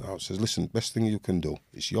involved in this." I says, "Listen, best thing you can do,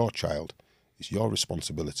 it's your child, it's your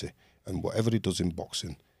responsibility, and whatever he does in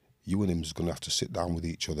boxing, you and him's going to have to sit down with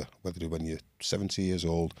each other, whether when you're 70 years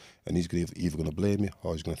old, and he's either going to blame you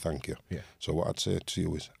or he's going to thank you." Yeah. So what I'd say to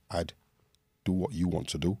you is, I'd do what you want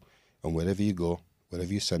to do, and wherever you go,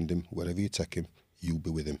 wherever you send him, wherever you take him, you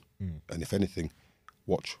be with him. And if anything,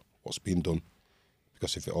 watch what's been done,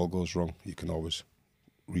 because if it all goes wrong, you can always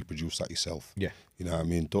reproduce that yourself. Yeah. You know what I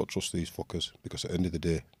mean? Don't trust these fuckers, because at the end of the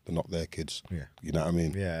day, they're not their kids. Yeah. You know what I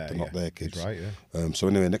mean? Yeah. They're not their kids. He's right, yeah. So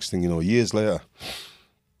anyway, next thing you know, years later,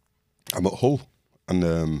 I'm at Hull,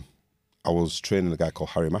 and I was training a guy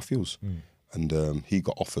called Harry Matthews, and he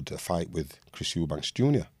got offered a fight with Chris Eubanks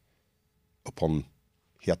Jr.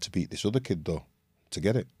 He had to beat this other kid though to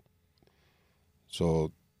get it.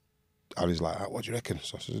 So Harry's like, "What do you reckon?"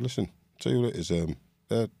 So I said, "Listen, tell you what it is,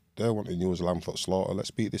 they're wanting you as a lamb for slaughter.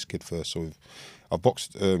 Let's beat this kid first." So we've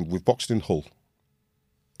boxed in Hull.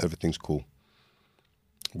 Everything's cool.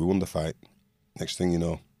 We won the fight. Next thing you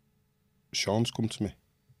know, Sean's come to me.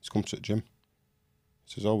 He's come to the gym.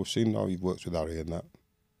 He says, "Oh, we've seen how you've worked with Harry and that.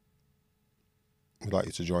 We'd like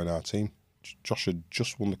you to join our team." Josh had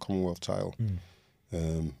just won the Commonwealth title.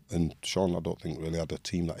 And Sean, I don't think, really had a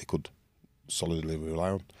team that he could solidly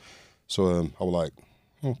rely on. So I was like,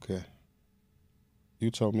 "Okay, you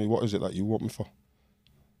tell me, what is it that you want me for?"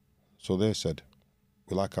 So they said,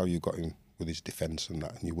 "We like how you got him with his defence and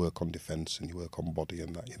that, and you work on defence and you work on body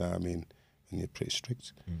and that, you know what I mean? And you're pretty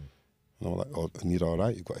strict." And I was like, "Oh, and you're all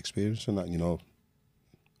right, you've got experience in that, and you know,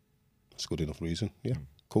 that's good enough reason. Yeah,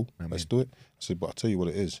 cool, let's do it." I said, "But I'll tell you what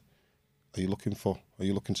it is. Are you looking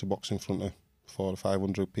to box in front of 400 or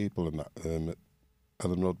 500 people in that at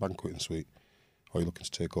Ellen Road Banqueting Suite? Or are you looking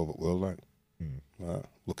to take over the world, like?" Right,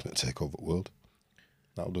 looking to take over the world.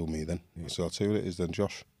 That'll do me then. So I'll tell you what it is then,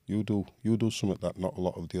 Josh. You do something that not a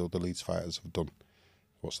lot of the other Leeds fighters have done.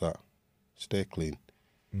 What's that? Stay clean.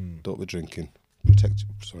 Don't be drinking. Protect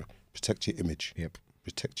your image. Yep.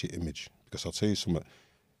 Protect your image. Because I'll tell you something.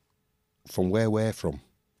 From where we're from,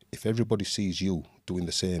 if everybody sees you doing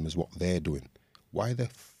the same as what they're doing, why the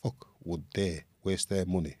fuck would they waste their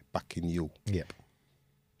money backing you. Yep.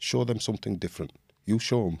 Show them something different. You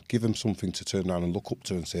show them, give them something to turn around and look up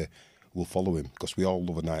to and say, we'll follow him, because we all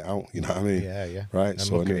love a night out, you know what I mean? Yeah, yeah. Right? And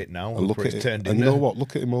so look at it now. And look at it. Turned And you into. know what?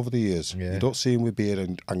 Look at him over the years. Yeah. You don't see him with beard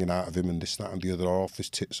and hanging out of him and this, that and the other, or off his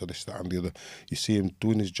tits or this, that and the other. You see him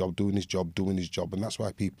doing his job. And that's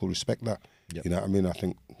why people respect that. Yep. You know what I mean? I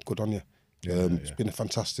think, good on you. Yeah, It's been a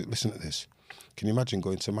fantastic, listen to this. Can you imagine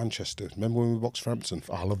going to Manchester? Remember when we boxed for Hampton?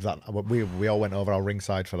 I love that. We all went over our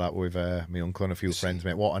ringside for that with my uncle and a few friends,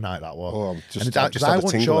 mate. What a night that was. Oh, I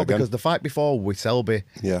wasn't sure again. because the fight before with Selby,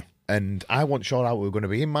 Yeah. and I wasn't sure how we were going to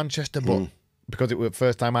be in Manchester, but because it was the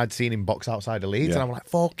first time I'd seen him box outside of Leeds, and I'm like,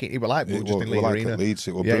 fuck it. It was like we were just in Leeds Arena. Leeds,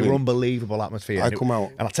 it was yeah, it was brilliant. unbelievable atmosphere. I come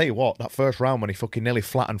out. And I'll tell you what, that first round when he fucking nearly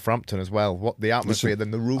flattened Frampton as well, what the atmosphere,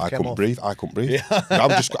 then the roof came off. I couldn't breathe. Yeah.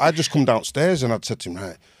 I'd just come downstairs and I'd said to him,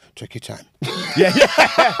 right, take your time.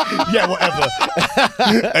 yeah, whatever.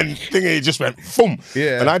 And thingy just went, boom.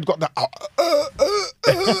 Yeah. And I'd got that,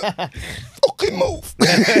 fucking move.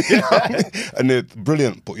 You know what I mean? And it's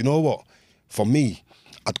brilliant. But you know what? For me,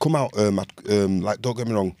 I'd come out, like, don't get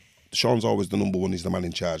me wrong, Sean's always the number one. He's the man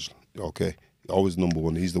in charge. Okay? Always the number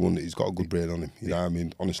one. He's the one that he's got a good brain on him. You know what I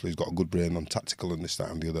mean? Honestly, he's got a good brain on tactical and this,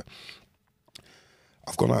 that, and the other.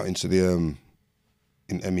 I've gone out into the,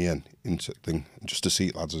 in MEN, into thing, just to see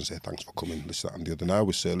it, lads, and say thanks for coming, this, that, and the other. And I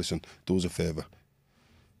always say, listen, do us a favour.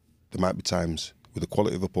 There might be times, with the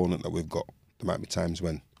quality of opponent that we've got, there might be times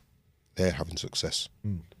when they're having success.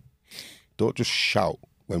 Don't just shout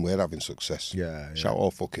when we're having success. Yeah. Shout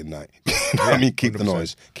all fucking night. I mean, keep 100%. The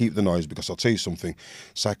noise. Keep the noise, because I'll tell you something,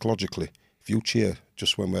 psychologically, if you cheer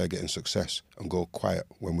just when we're getting success and go quiet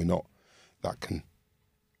when we're not, that can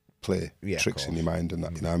play tricks in your mind and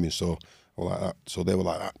that, you know what I mean? So, like that. So they were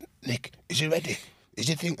like that, Nick, is he ready? Is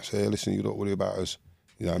he think? I say, listen, you don't worry about us.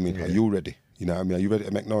 You know what I mean? Yeah. Are you ready? You know what I mean? Are you ready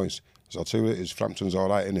to make noise? So I'll tell you what it is, Frampton's all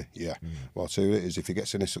right, innit? Yeah. Well, I'll tell you what it is, if he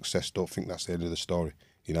gets any success, don't think that's the end of the story.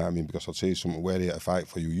 You know what I mean? Because I'll tell you something, we're here to fight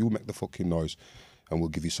for you. You make the fucking noise and we'll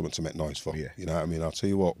give you something to make noise for. Yeah. You know what I mean? I'll tell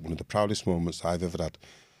you what, one of the proudest moments I've ever had,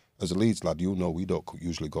 as a Leeds lad, you know we don't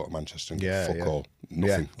usually go to Manchester and get fuck all,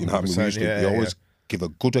 nothing. You know what I mean? We always give a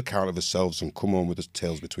good account of ourselves and come home with the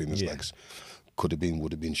tails between his legs. Could have been,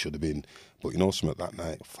 would have been, should have been. But you know something that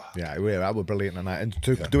night? Fuck. Yeah, that was brilliant that night. And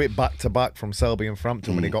to do it back to back from Selby and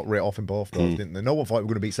Frampton when he got writ off in both those, didn't they? No one thought we were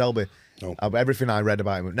going to beat Selby. No. Everything I read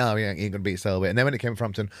about him, no, he ain't going to beat Selby. And then when it came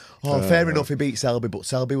Frampton, fair enough, he beat Selby, but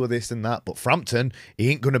Selby were this and that. But Frampton, he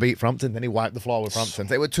ain't going to beat Frampton. Then he wiped the floor with Frampton.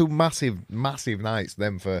 They were two massive nights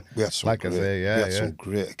then for, we had some like great, I say, we had some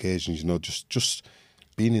great occasions, you know, just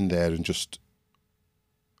being in there and just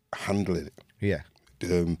handling it. Yeah.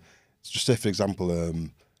 Just say, for example,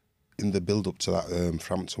 in the build-up to that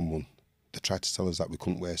Frampton one, they tried to tell us that we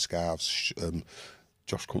couldn't wear scarves.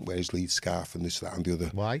 Josh couldn't wear his lead scarf and this, that and the other.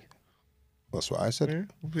 Why? That's what I said.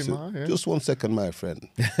 Yeah, Just 1 second, my friend.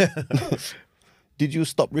 Did you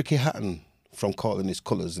stop Ricky Hatton from calling his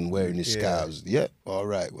colours and wearing his scarves? Yeah, all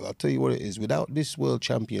right. Well, I'll tell you what it is. Without this world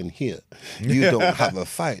champion here, you don't have a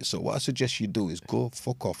fight. So what I suggest you do is go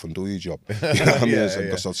fuck off and do your job. You know what I mean?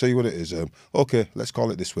 Because I'll tell you what it is. Okay, let's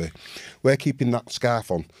call it this way. We're keeping that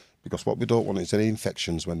scarf on because what we don't want is any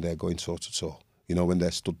infections when they're going toe-to-toe. You know, when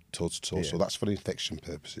they're stood toe-to-toe. Yeah. So that's for infection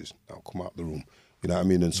purposes. Now come out the room. You know what I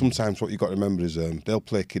mean? And sometimes what you've got to remember is they'll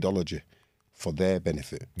play kidology for their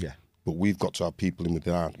benefit. Yeah. But we've got to have people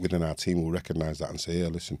within our team who recognise that and say, yeah,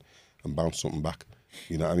 listen, and bounce something back.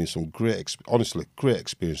 You know what I mean? Some honestly, great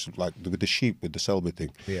experience. Like with the sheep, with the Selby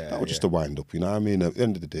thing. Yeah, that was just a wind up, you know what I mean? At the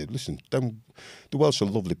end of the day, listen, the Welsh are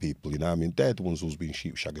lovely people, you know what I mean? They're the ones who's been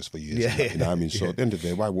sheep shaggers for years, you know what I mean? So at the end of the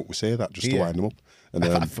day, why won't we say that just to wind them up? And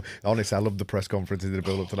honestly, I love the press conference he did a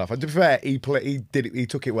build up to that. And to be fair, he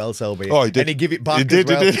took it well, Selby. Oh, he did. And he gave it back He did.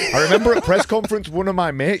 I remember at press conference, one of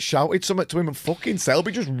my mates shouted something to him, and fucking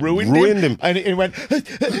Selby just ruined him. And he went,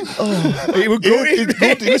 oh, he was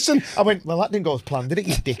good. Listen, I went, well, that didn't go as planned, did it,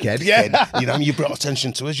 you dickhead? Yeah. You know what I mean? You brought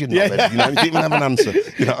attention to us, you're not ready. You know, you didn't even have an answer.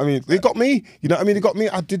 You know what I mean? They got me. You know what I mean? They got me.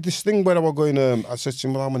 I did this thing where I was going, I said to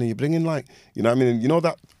him, well, how many are you bringing? Like, you know what I mean? And you know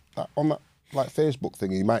that on that like Facebook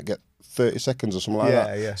thing, you might get 30 seconds or something like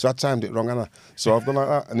that. Yeah. So I timed it wrong, Anna. So I've done like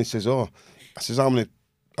that. And he says, I says, how many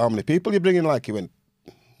people are you bringing? Like, he went,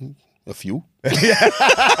 a few.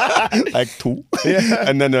 Like 2. Yeah.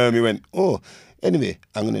 And then he went, anyway,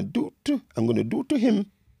 I'm gonna do to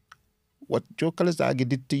him what Joe Kalazagi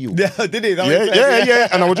did to you. Yeah, did he? Yeah.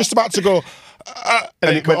 And I was just about to go,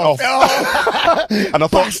 and it went off. And I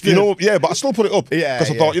thought, you know, yeah, but I still put it up. Yeah,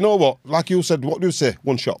 because I thought, you know what, like you said, what do you say?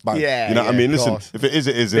 One shot, bang. Yeah, you know what I mean? Listen, if it is,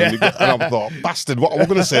 it is. And I thought, bastard, what are we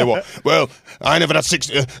going to say? What? Well, I never had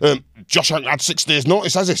 6 Josh hadn't had 6 days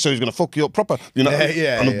notice, has he? So he's going to fuck you up proper. You know?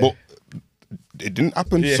 But it didn't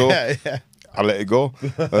happen, so I let it go.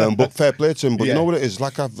 But fair play to him. But you know what it is?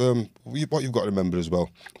 Like what you've got to remember as well,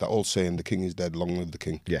 that old saying, the king is dead, long live the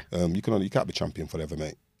king. Yeah. You can't be champion forever,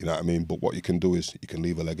 mate. You know what I mean? But what you can do is you can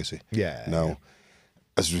leave a legacy. Yeah. Now,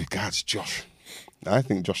 as regards Josh, I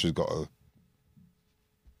think Josh has got a...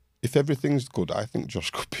 If everything's good, I think Josh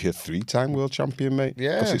could be a 3-time world champion, mate.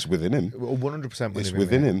 Yeah. Because it's within him. 100% It's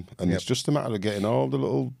within him. And it's just a matter of getting all the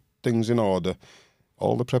little things in order,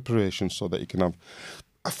 all the preparations so that you can have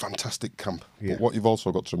a fantastic camp. But what you've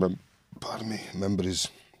also got to remember is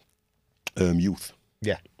youth.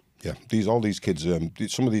 Yeah. Yeah, all these kids,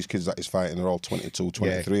 some of these kids that he's fighting are all 22,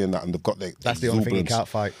 23 and that, and they've got their That's the only thing you can't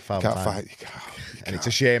fight. And it's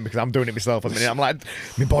a shame because I'm doing it myself at the minute. I'm like,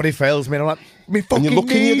 my body fails me, and I'm like, my fucking and you're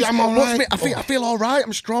looking knees. I'm all right. I feel all right,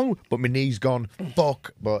 I'm strong, but my knee's gone.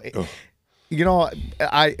 Fuck. But, you know,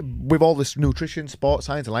 with all this nutrition, sports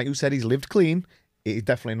science, and like you said, he's lived clean. It's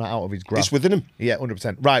definitely not out of his grasp. It's within him. Yeah,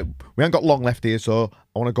 100%. Right, we haven't got long left here, so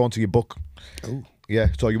I want to go on to your book. Oh. Yeah,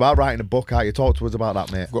 so you are writing a book, are you? Talk to us about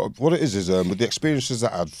that, mate. What it is with the experiences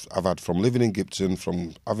that I've had from living in Gibson,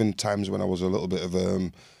 from having times when I was a little bit of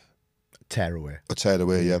tearaway. A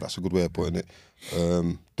tearaway, yeah, that's a good way of putting it.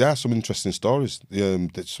 There are some interesting stories.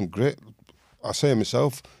 There's some great, I say it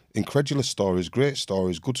myself, incredulous stories, great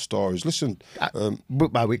stories, good stories. Listen,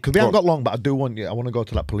 because we haven't got long, but I want to go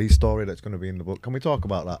to that police story that's going to be in the book. Can we talk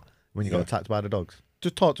about that when you got attacked by the dogs?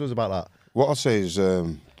 Just talk to us about that. What I'll say is,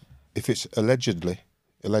 if it's allegedly,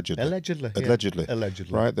 right? Then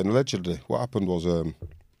allegedly, what happened was, it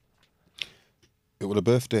was a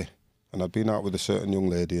birthday, and I'd been out with a certain young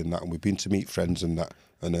lady and that, and we'd been to meet friends and that,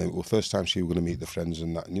 and it was the first time she was going to meet the friends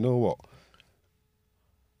and that, and you know what?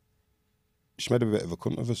 She made a bit of a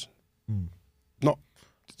cunt of us.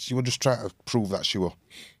 She would just try to prove that she was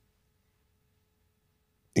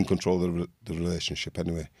in control of the relationship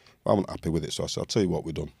anyway. I wasn't happy with it, so I said, I'll tell you what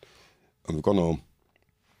we've done. And we've gone home,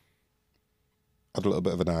 had a little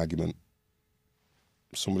bit of an argument.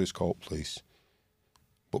 Somebody's called police.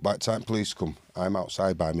 But by the time police come, I'm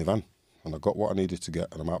outside by my van, and I got what I needed to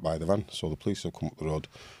get, and I'm out by the van. So the police have come up the road,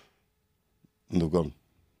 and they've gone,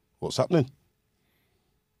 what's happening?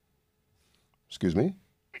 Excuse me?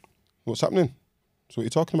 What's happening? So what are you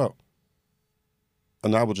talking about?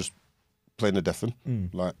 And I was just playing a deafin,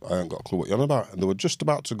 like I ain't got a clue what you're on about. And they were just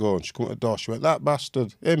about to go, and she come at the door, she went, that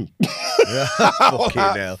bastard, him. Yeah. Fucking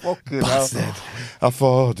hell. Fucking bastard. Hell. I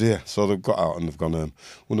thought, oh dear. So they've got out and they've gone,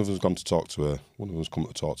 one of them's gone to talk to her, one of them's come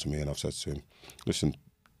to talk to me, and I've said to him, listen,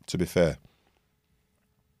 to be fair,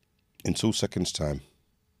 in 2 seconds' time,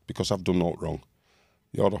 because I've done no wrong,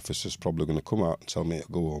 your officer's probably going to come out and tell me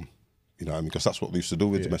to go home. You know what I mean? Because that's what they used to do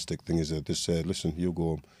with domestic things, is they say, listen, you go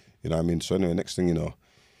home. You know what I mean? So anyway, next thing you know,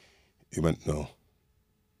 he went, no.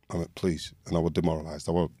 I went, please. And I was demoralised.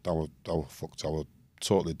 I was fucked. I was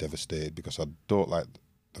totally devastated because I don't like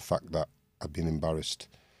the fact that I'd been embarrassed.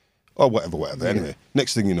 Or whatever. Anyway,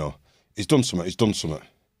 next thing you know, he's done something.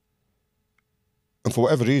 And for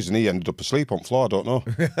whatever reason, he ended up asleep on the floor, I don't know.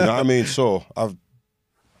 You know what I mean? So I've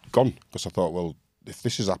gone because I thought, well, if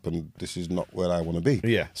this has happened, this is not where I want to be,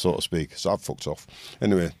 so to speak. So I've fucked off.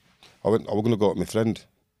 Anyway, I was going to go to my friend.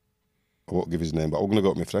 I won't give his name, but I was going to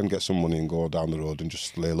go to my friend, get some money and go down the road and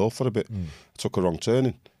just lay low for a bit. I took a wrong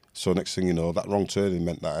turning. So next thing you know, that wrong turning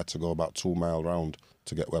meant that I had to go about 2 mile round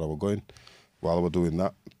to get where I was going. While I was doing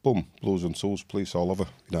that, boom, blues and tools, police all over.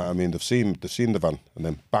 You know what I mean? They've seen the van, and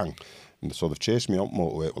then bang. And so they've chased me up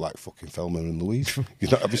motorway like fucking Thelma and Louise.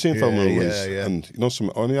 Have you seen Thelma and Louise? Yeah. And you know,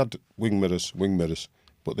 I only had wing mirrors,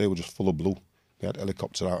 but they were just full of blue. They had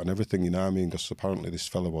helicopter out and everything, you know what I mean? Because apparently this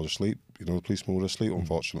fella was asleep. You know, the policeman was asleep,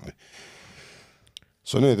 unfortunately.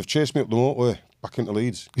 So anyway, they've chased me up the motorway back into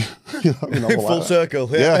Leeds. You know what I mean? Full circle.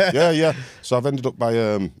 Yeah. So I've ended up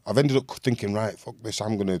thinking, right, fuck this,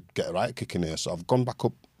 I'm going to get a right kick in here. So I've gone back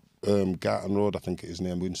up Garton Road, I think it is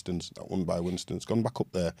named Winston's, that one by Winston's, gone back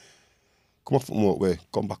up there, come off the motorway,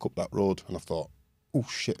 gone back up that road, and I thought, oh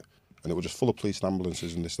shit. And it was just full of police and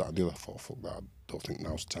ambulances and this, that, and the other. I thought, fuck that, I don't think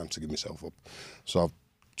now's the time to give myself up. So I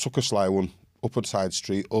took a sly one, up a side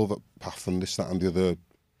street, over path and this, that, and the other.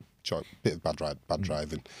 Bit of bad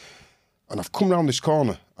driving. And I've come round this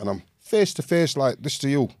corner and I'm face to face like this to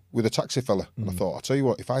you with a taxi fella. And I thought, I'll tell you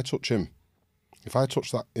what, if I touch him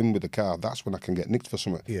with the car, that's when I can get nicked for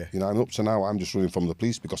something. Yeah. You know, and up to now, I'm just running from the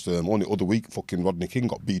police because only other week, fucking Rodney King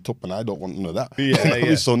got beat up and I don't want none of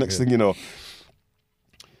that. So next thing you know,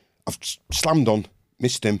 I've slammed on,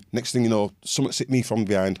 missed him. Next thing you know, someone hit me from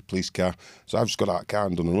behind, police car. So I've just got out of the car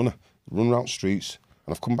and done a run around streets,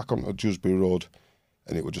 and I've come back onto Dewsbury Road,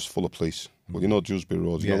 and it was just full of police. Well, you know Dewsbury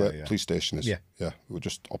Road, you know where the police station is? Yeah. Yeah, we were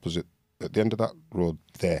just opposite, at the end of that road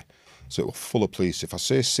there. So it was full of police. If I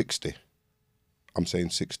say 60, I'm saying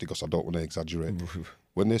 60 because I don't want to exaggerate.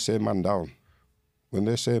 When they say man down,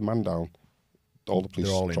 all the police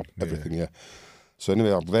drop everything, yeah. So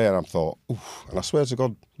anyway, I'm there and I thought, oof, and I swear to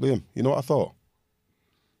God, Liam, you know what I thought?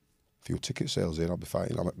 A few ticket sales there, I'll be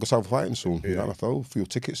fighting. Because I'll be fighting soon. You know, and I thought, a few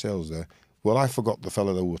ticket sales there. Well, I forgot the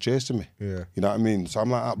fella that were chasing me. Yeah. You know what I mean? So I'm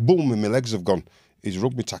like, boom, and my legs have gone. He's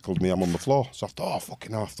rugby tackled me, I'm on the floor. So I thought, oh,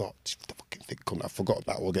 fucking hell, the fucking thick cunt, I forgot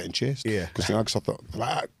that we're getting chased. Yeah. Because I thought,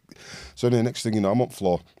 like, so anyway, next thing you know, I'm on the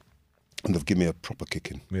floor and they've given me a proper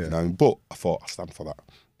kicking. Yeah. You know what I mean? But I thought, I stand for that.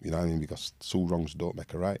 You know what I mean? Because two wrongs don't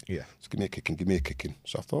make a right. Yeah. So give me a kicking.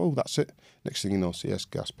 So I thought, oh, that's it. Next thing you know, CS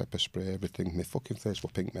gas, pepper spray, everything. My fucking face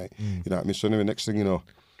was pink, mate. You know what I mean? So anyway, next thing you know,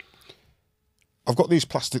 they've got these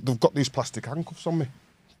plastic handcuffs on me.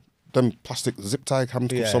 Them plastic zip tie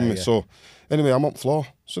handcuffs on me. Yeah. So anyway, I'm on the floor.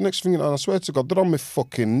 So next thing you know, and I swear to God, they're on my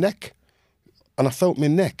fucking neck. And I felt my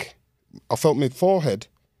neck. I felt my forehead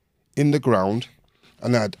in the ground.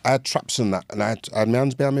 And I had traps in that, and I had my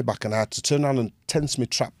hands behind my back, and I had to turn around and tense my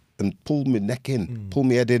trap and pull my neck in, pull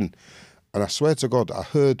my head in. And I swear to God, I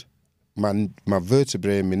heard my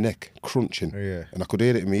vertebrae in my neck crunching, and I could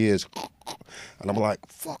hear it in my ears. And I'm like,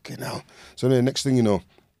 fucking hell. So anyway, next thing you know,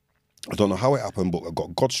 I don't know how it happened, but I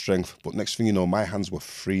got God's strength. But next thing you know, my hands were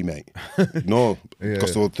free, mate. No,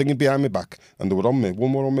 because they were thinking behind my back, and they were on me. One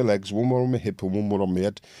more on my legs, one more on my hip, and one more on my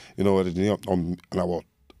head. You know, and I was.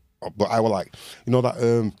 But I was like, you know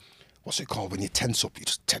that, what's it called when you tense up? You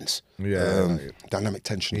just tense. Yeah. Dynamic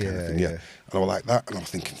tension kind of thing, yeah. And I was like that, and I'm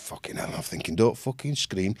thinking, fucking hell. I'm thinking, don't fucking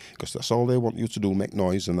scream, because that's all they want you to do, make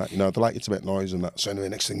noise and that. You know, they like you to make noise and that. So anyway,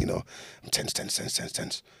 next thing you know, I'm tense.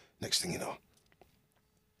 Next thing you know,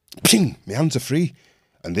 ping, my hands are free.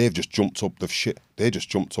 And they've just jumped up, they just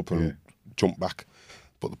jumped up and jumped back.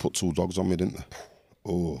 But they put two dogs on me, didn't they?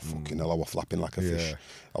 Oh, fucking hell, I was flapping like a fish.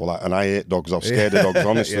 I was like, and I hate dogs. I was scared of dogs,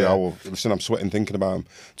 honestly. Listen, I'm sweating thinking about them.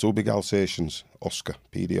 Two big Alsatians, Oscar,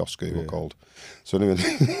 PD Oscar, they were called. So anyway,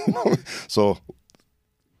 so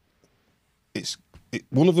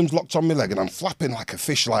one of them's locked on my leg and I'm flapping like a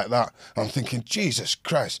fish like that. And I'm thinking, Jesus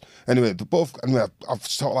Christ. Anyway, I've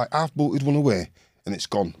sort of like half-booted one away and it's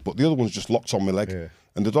gone. But the other one's just locked on my leg. Yeah.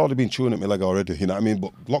 And they'd already been chewing at my leg already, you know what I mean?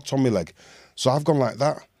 But locked on my leg. So I've gone like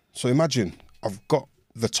that. So imagine, I've got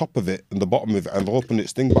the top of it and the bottom of it, and I've opened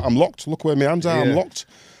its thing, but I'm locked. Look where my hands are, I'm locked.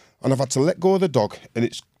 And I've had to let go of the dog, and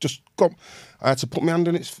it's just gone. I had to put my hand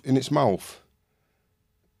in its mouth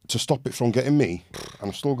to stop it from getting me, and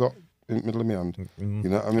I've still got in the middle of my hand. You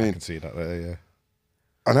know what I mean? I can see that there, yeah.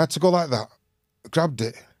 And I had to go like that, grabbed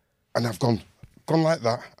it, and I've gone like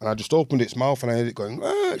that, and I just opened its mouth, and I heard it going,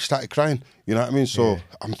 it started crying. You know what I mean? So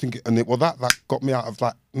I'm thinking, and that got me out of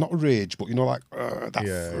like, not rage, but you know, like,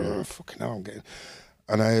 fucking hell, I'm getting...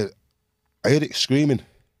 And I heard it screaming.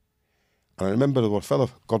 And I remember there was a fella,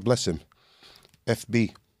 God bless him,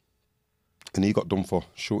 FB, and he got done for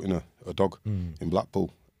shooting a dog in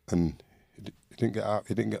Blackpool. And he didn't get out,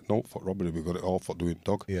 he didn't get no for robbery, we got it all for doing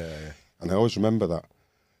dog. Yeah. And I always remember that.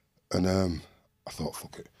 And I thought,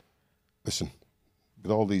 fuck it. Listen,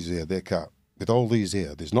 with all these here,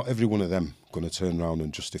 there's not every one of them going to turn around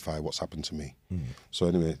and justify what's happened to me. So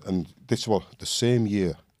anyway, and this was the same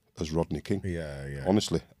year as Rodney King. Yeah.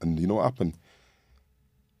 Honestly. And you know what happened?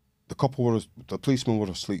 The policemen were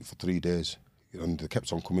asleep for 3 days. And they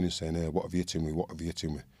kept on coming and saying, hey, what have you hit him with? What have you hit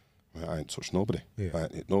him with? I ain't touched nobody. I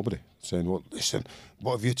ain't hit nobody. Saying, well, listen,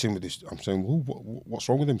 what have you hit him with this? I'm saying, well, what's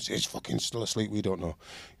wrong with him? He's fucking still asleep. We don't know.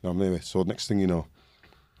 You know, anyway, so next thing you know,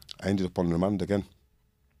 I ended up on remand again.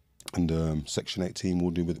 And Section 18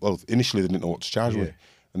 wounded with... Well, initially they didn't know what to charge me.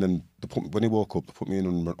 And then when he woke up, they put me in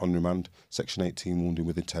on remand, Section 18 wounded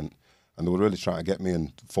with intent. And they were really trying to get me.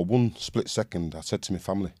 And for one split second, I said to my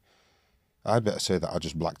family, I better say that I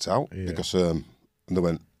just blacked out. Because... and they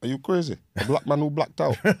went, are you crazy? A black man who blacked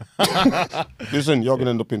out? Listen, you're going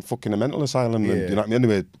to end up in fucking a mental asylum. And, you know what I mean?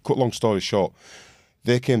 Anyway, cut long story short,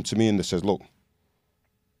 they came to me and they said, look,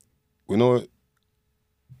 we know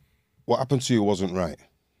what happened to you wasn't right.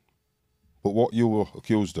 But what you were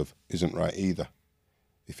accused of isn't right either.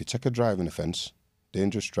 If you take a driving offence,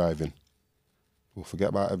 dangerous driving, we'll forget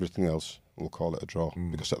about everything else and we'll call it a draw.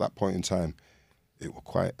 Because at that point in time, it was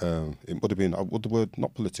quite, it would have been, the word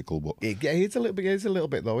not political, but... It's a little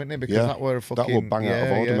bit though, isn't it? Because that were fucking... That were bang out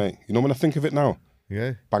of order, mate. You know, when I think of it now,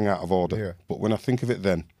 bang out of order. Yeah. But when I think of it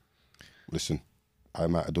then, listen, I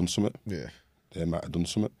might have done something. Yeah. They might have done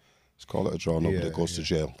something. Let's call it a draw. Nobody goes to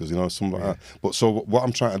jail because, you know, something like that. But so what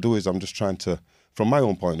I'm trying to do is I'm just trying to, from my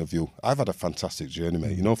own point of view, I've had a fantastic journey,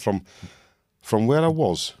 mate. You know, from where I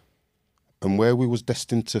was and where we was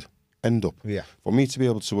destined to end up. Yeah. For me to be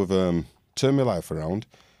able to have turned my life around,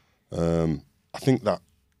 I think that,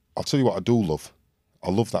 I'll tell you what I do love. I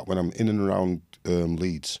love that when I'm in and around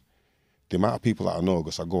Leeds, the amount of people that I know,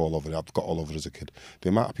 because I go all over, I've got all over as a kid, the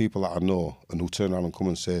amount of people that I know and who turn around and come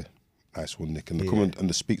and say, nice one, Nick, and they come and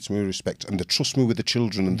they speak to me with respect and they trust me with the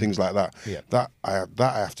children and things like that. Yeah. That I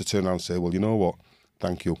have to turn around and say, well, you know what,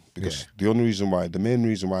 thank you. Because the main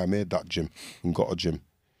reason why I made that gym and got a gym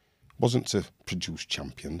wasn't to produce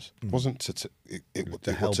champions, wasn't to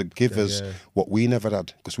give us what we never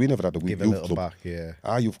had, because we never had a youth club. Back,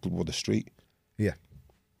 Our youth club was the street. Yeah.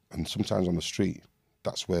 And sometimes on the street,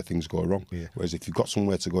 that's where things go wrong. Yeah. Whereas if you've got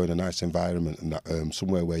somewhere to go in a nice environment and that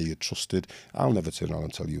somewhere where you're trusted, I'll never turn around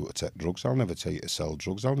and tell you to take drugs. I'll never tell you to sell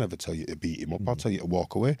drugs. I'll never tell you to beat him up. I'll tell you to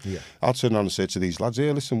walk away. Yeah. I'll turn around and say to these lads,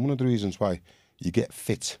 hey, listen, one of the reasons why you get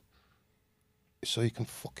fit is so you can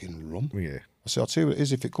fucking run. Yeah. I say, I'll tell you what it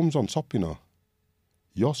is, if it comes on top, you know,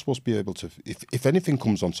 you're supposed to be able to, if anything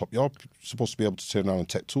comes on top, you're supposed to be able to turn around and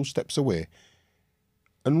take 2 steps away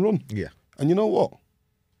and run. Yeah. And you know what?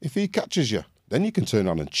 If he catches you, then you can turn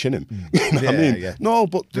around and chin him. You know what I mean? Yeah. No,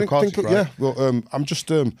 but right. yeah. Well, I'm just,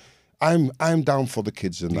 I'm down for the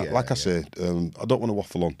kids and that. Yeah, like I say, I don't want to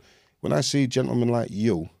waffle on. When I see gentlemen like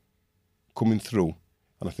you coming through,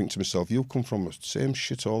 and I think to myself, you've come from the same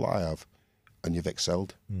shithole I have, and you've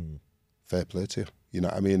excelled. Fair play to you. You know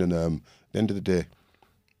what I mean? And at the end of the day,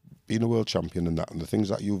 being a world champion and that, and the things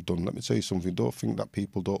that you've done, let me tell you something, don't think that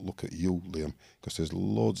people don't look at you, Liam, because there's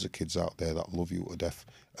loads of kids out there that love you to death,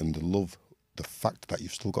 and they love the fact that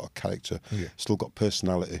you've still got a character, still got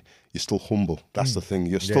personality, you're still humble. That's the thing.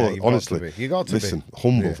 You're still, honestly, you got to listen,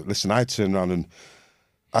 humble. Yeah. Listen, I turn around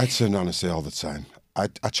and say all the time, I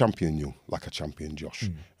champion you like I champion Josh.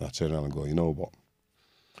 And I turn around and go, you know what?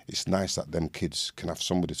 It's nice that them kids can have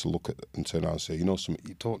somebody to look at and turn around and say, you know something,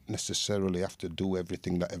 you don't necessarily have to do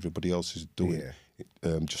everything that everybody else is doing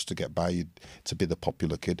just to get by, to be the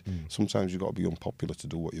popular kid. Sometimes you've got to be unpopular to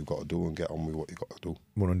do what you've got to do and get on with what you've got to do.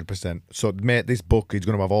 100%. So, mate, this book is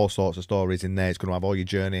going to have all sorts of stories in there. It's going to have all your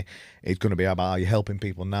journey. It's going to be about how you're helping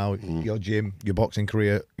people now, your gym, your boxing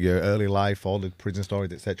career, your early life, all the prison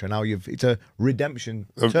stories, etc. Now it's a redemption.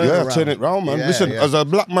 Turn it round, man. Listen, as a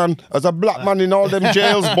black man in all them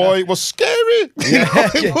jails, boy, it was scary.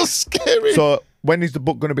 It was scary. So, when is the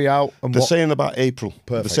book going to be out? And They're saying about April.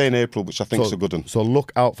 Perfect. They're saying April, which I think is a good one. So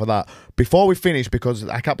look out for that. Before we finish, because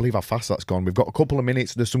I can't believe how fast that's gone, we've got a couple of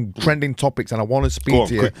minutes. There's some trending topics, and I want to speak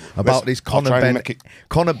to you about this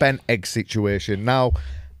Conor Ben egg situation. Now,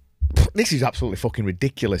 this is absolutely fucking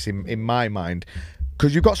ridiculous in my mind.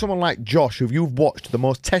 Because you've got someone like Josh, who you've watched, the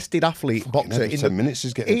most tested athlete boxer. Every 10 minutes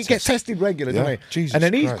he's getting he gets tested regularly, doesn't he? Jesus and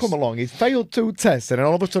then he's Christ. come along, he's failed 2 tests, and then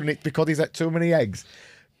all of a sudden it's because he's had too many eggs.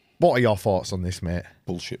 What are your thoughts on this, mate?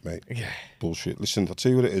 Bullshit, mate. Yeah. Bullshit. Listen, I'll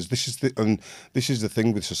tell you what it is. This is the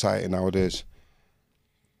thing with society nowadays.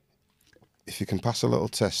 If you can pass a little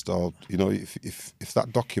test, or you know, if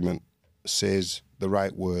that document says the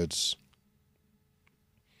right words,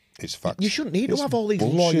 it's facts. You shouldn't need to have all these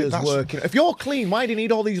lawyers working. If you're clean, why do you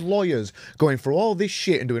need all these lawyers going through all this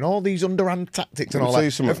shit and doing all these underhand tactics and all that?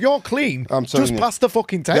 If you're clean, just pass the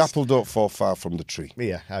fucking test. The apple don't fall far from the tree.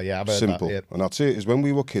 Yeah, I've heard Simple. that. Yeah. And I'll tell you, is when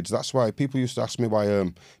we were kids, that's why people used to ask me why.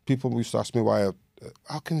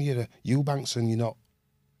 How come you're Eubanks and you're not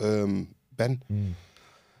Ben?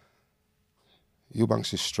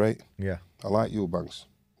 Eubanks is straight. Yeah. I like Eubanks.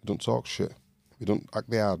 He don't talk shit. You don't act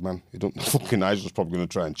the hard man. You don't fucking Nigel's probably going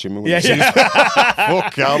to try and chin me. When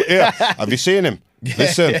Fuck out here. Have you seen him?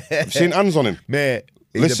 Listen, have you seen hands on him? Mate.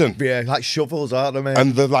 Listen. Like shovels, aren't they, mate?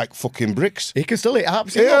 And they're like fucking bricks. He can still eat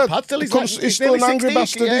apps. He's still an angry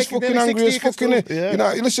bastard. He's fucking angry as fucking... You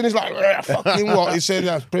know, listen, he's like, fucking what? He's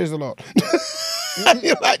saying, praise the Lord. And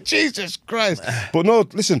you're like, Jesus Christ. But no,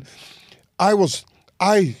 listen,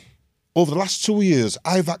 over the last 2 years,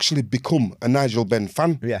 I've actually become a Nigel Benn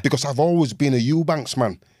fan because I've always been a Eubanks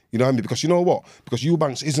man. You know what I mean? Because you know what? Because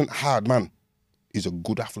Eubanks isn't a hard man. He's a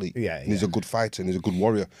good athlete. And he's a good fighter and he's a good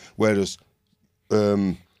warrior. Whereas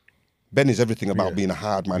Ben is everything about being a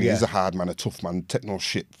hard man. He's a hard man, a tough man, take no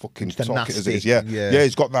shit, fucking talk it as it is. Yeah,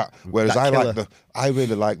 he's got that. Whereas I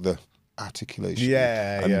really like the articulation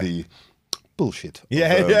and the bullshit.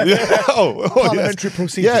 Parliamentary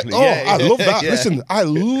procedure. I love that. Listen, I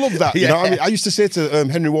love that. You know what I mean? I used to say to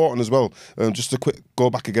Henry Wharton as well, just to go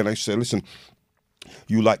back again, I used to say, listen,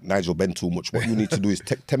 you like Nigel Benn too much. What you need to do is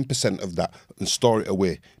take 10% of that and store it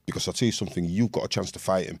away, because I'll tell you something, you've got a chance to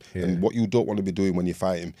fight him. Yeah. And what you don't want to be doing when you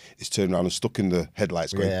fight him is turn around and stuck in the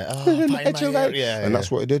headlights going, and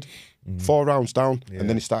that's what he did. 4 rounds down, and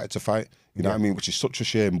then he started to fight. You know what I mean? Which is such a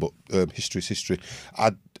shame, but history's history.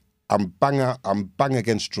 I'm bang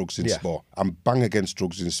against drugs in sport. I'm bang against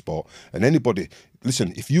drugs in sport. And anybody,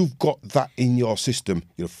 listen, if you've got that in your system,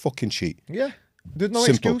 you're a fucking cheat. Yeah. There's no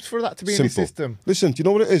excuse for that to be in the system. Listen, do you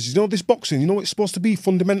know what it is? You know this boxing, you know what it's supposed to be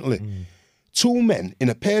fundamentally? 2 men in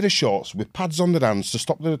a pair of shorts with pads on their hands to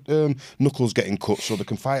stop the knuckles getting cut so they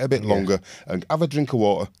can fight a bit longer and have a drink of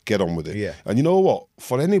water, get on with it. Yeah. And you know what?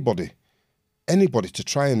 For anybody to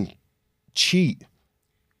try and cheat,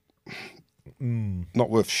 not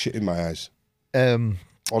worth shit in my eyes.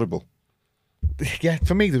 Horrible. Yeah,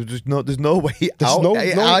 for me, there's no way out.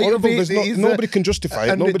 Nobody can justify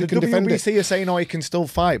it. Nobody can defend it. The WBC are saying, "Oh, he can still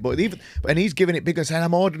fight," but and he's giving it big and saying,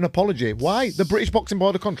 "I'm ordering an apology." Why? The British Boxing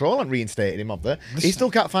Board of Control aren't reinstated him up there. He still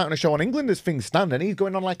can't fight on a show in England as things stand, and he's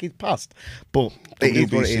going on like he's passed. But it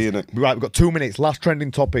is what it is. Right, we've got 2 minutes. Last trending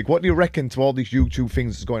topic. What do you reckon to all these YouTube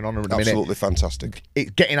things that's going on at the minute? Absolutely fantastic.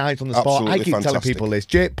 It's getting eyes on the sport. I keep telling people this.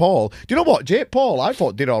 Jake Paul. Do you know what? Jake Paul, I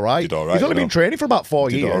thought did all right. He's only been training for about 4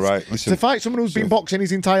 years. Did all right. Listen, to fight someone who's been boxing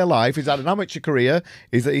his entire life, he's had an amateur career,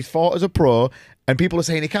 he's fought as a pro, and people are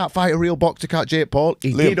saying he can't fight a real boxer, can't Jake Paul?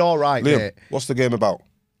 He did all right, Liam, mate. What's the game about?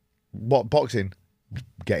 What, boxing?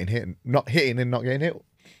 Getting hit, not hitting and not getting hit.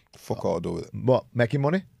 Fuck all to do with it. What, making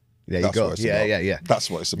money? There you go. Yeah. That's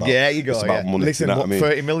what it's about. Yeah, you go. It's about money. Listen, you know what,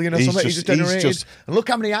 30 million or something he's just generated? And look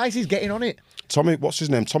how many eyes he's getting on it. Tommy, what's his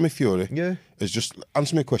name? Tommy Fury. Yeah. Is just,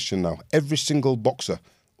 answer me a question now. Every single boxer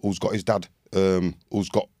who's got his dad, who's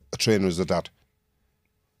got a trainer as a dad,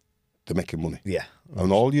 they're making money. Yeah.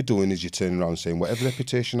 And all you're doing is you're turning around and saying, whatever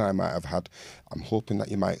reputation I might have had, I'm hoping that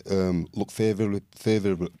you might look favourably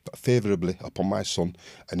upon my son,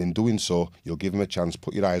 and in doing so, you'll give him a chance,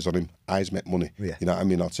 put your eyes on him. Eyes make money. Yeah. You know what I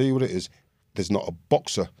mean? I'll tell you what it is. There's not a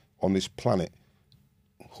boxer on this planet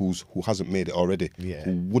who hasn't made it already,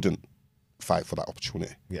 who wouldn't fight for that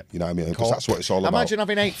opportunity. Yeah. You know what I mean? Because that's what it's all about. Imagine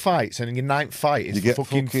having 8 fights and in your 9th fight is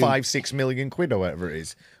fucking 5-6 million quid or whatever it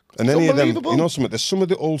is. And any of them, you know something, there's some of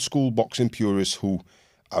the old school boxing purists who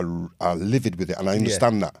are livid with it, and I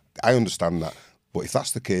understand that. I understand that. But if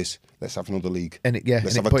that's the case, let's have another league.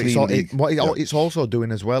 Let's have a clean league. What it's also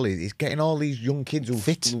doing as well is getting all these young kids who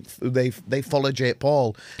they follow Jake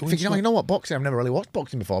Paul. Thinking, you know what, boxing, I've never really watched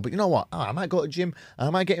boxing before, but you know what, I might go to the gym, I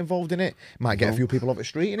might get involved in it, might get a few people off the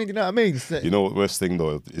street in it, you know what I mean? You know what the worst thing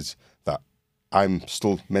though is that I'm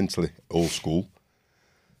still mentally old school,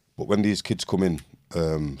 but when these kids come in,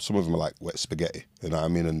 some of them are like wet spaghetti, you know what I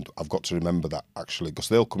mean? And I've got to remember that actually, because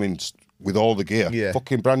they'll come in with all the gear,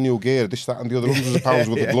 fucking brand new gear, this, that, and the other, hundreds of pounds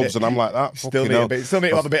with the gloves, and I'm like that. Still need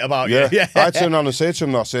to have a bit about you. Yeah. I turn around and say to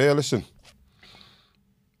them, I say, hey, listen,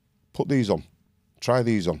 put these on, try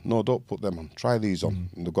these on. No, don't put them on, try these on.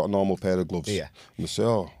 And they've got a normal pair of gloves. Yeah. And they say,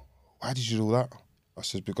 oh, why did you do that? I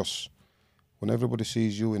says, because when everybody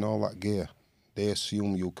sees you in all that gear, they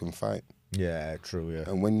assume you can fight. Yeah, true, yeah.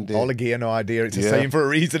 And when they, all the gear, no idea, it's the same for a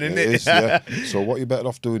reason, isn't it? Is, yeah. So what you're better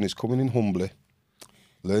off doing is coming in humbly,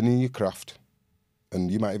 learning your craft, and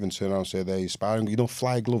you might even turn around and say, there, you're sparring, you know,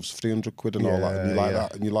 fly gloves, 300 quid and all that, and you like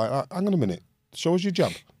that, and you're like that, hang on a minute, show us your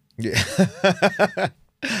jab. Yeah.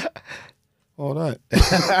 All right.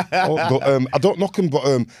 I don't knock him, but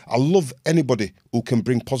I love anybody who can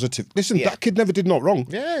bring positive. Listen, that kid never did not wrong.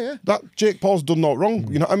 Yeah. That Jake Paul's done not wrong.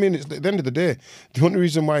 You know what I mean? It's, at the end of the day, the only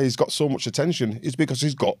reason why he's got so much attention is because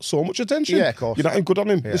he's got so much attention. Yeah, of course. You know, I'm good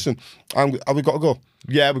on him. Yeah. Listen, have we got to go?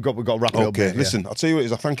 Yeah, we've got to wrap it up. Okay, listen, I'll tell you what it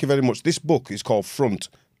is. I thank you very much. This book is called Front ...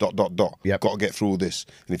 Yep. Got to get through this.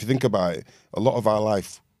 And if you think about it, a lot of our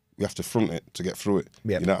life, we have to front it to get through it.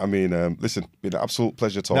 Yep. You know what I mean? Listen, been an absolute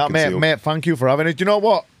pleasure talking to you. Mate, thank you for having it. Do you know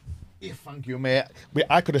what? Yeah, thank you, mate.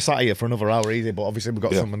 I could have sat here for another hour easy, but obviously we've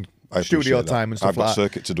got some studio time and stuff like that. I've got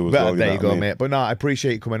circuit to do as well. There you go, mate. But no, I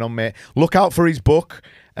appreciate you coming on, mate. Look out for his book,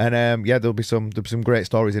 and there'll be some great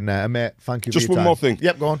stories in there. And mate, thank you. Just for your one time. more thing.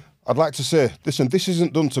 Yep, go on. I'd like to say, listen, this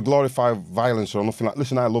isn't done to glorify violence or nothing like.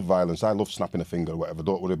 Listen, I love violence. I love snapping a finger or whatever.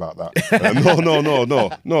 Don't worry about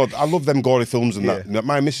that. No. I love them gory films and that. You know,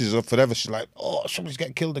 my missus forever. She's like, oh, somebody's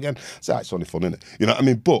getting killed again. So it's only fun, isn't it? You know what I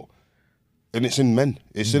mean? But and it's in men.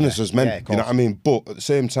 It's in us as men. You know what I mean? But at the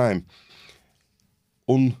same time,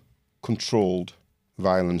 uncontrolled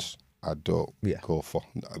violence, I don't go for.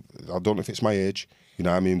 I don't know if it's my age. You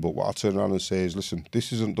know what I mean? But what I turn around and say is, listen,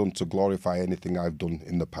 this isn't done to glorify anything I've done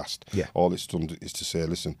in the past. Yeah. All it's done is to say,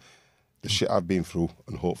 listen, the shit I've been through,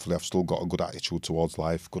 and hopefully I've still got a good attitude towards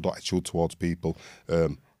life, good attitude towards people.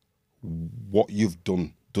 what you've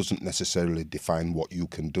done doesn't necessarily define what you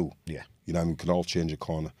can do. Yeah. You know, we can all change a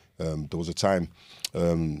corner. There was a time,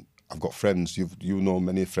 I've got friends, you know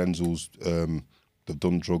many friends who's, they've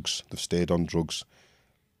done drugs, they've stayed on drugs,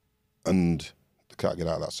 and they can't get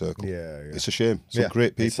out of that circle. Yeah. It's a shame. Some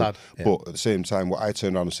great people. It's sad. Yeah. But at the same time, what I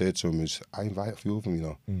turn around and say to them is, I invite a few of them, you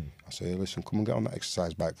know. I say, hey, listen, come and get on that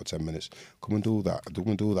exercise bike for 10 minutes. Come and do that. Come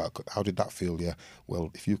and do that. How did that feel? Yeah.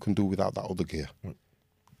 Well, if you can do without that other gear,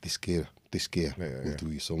 this gear will do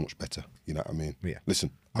you so much better. You know what I mean? Yeah. Listen,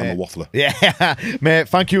 I'm a waffler. Yeah, mate,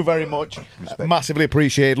 thank you very much. Massively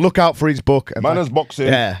appreciated. Look out for his book. Manners Boxing.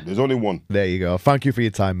 Yeah. There's only one. There you go. Thank you for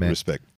your time, mate. Respect.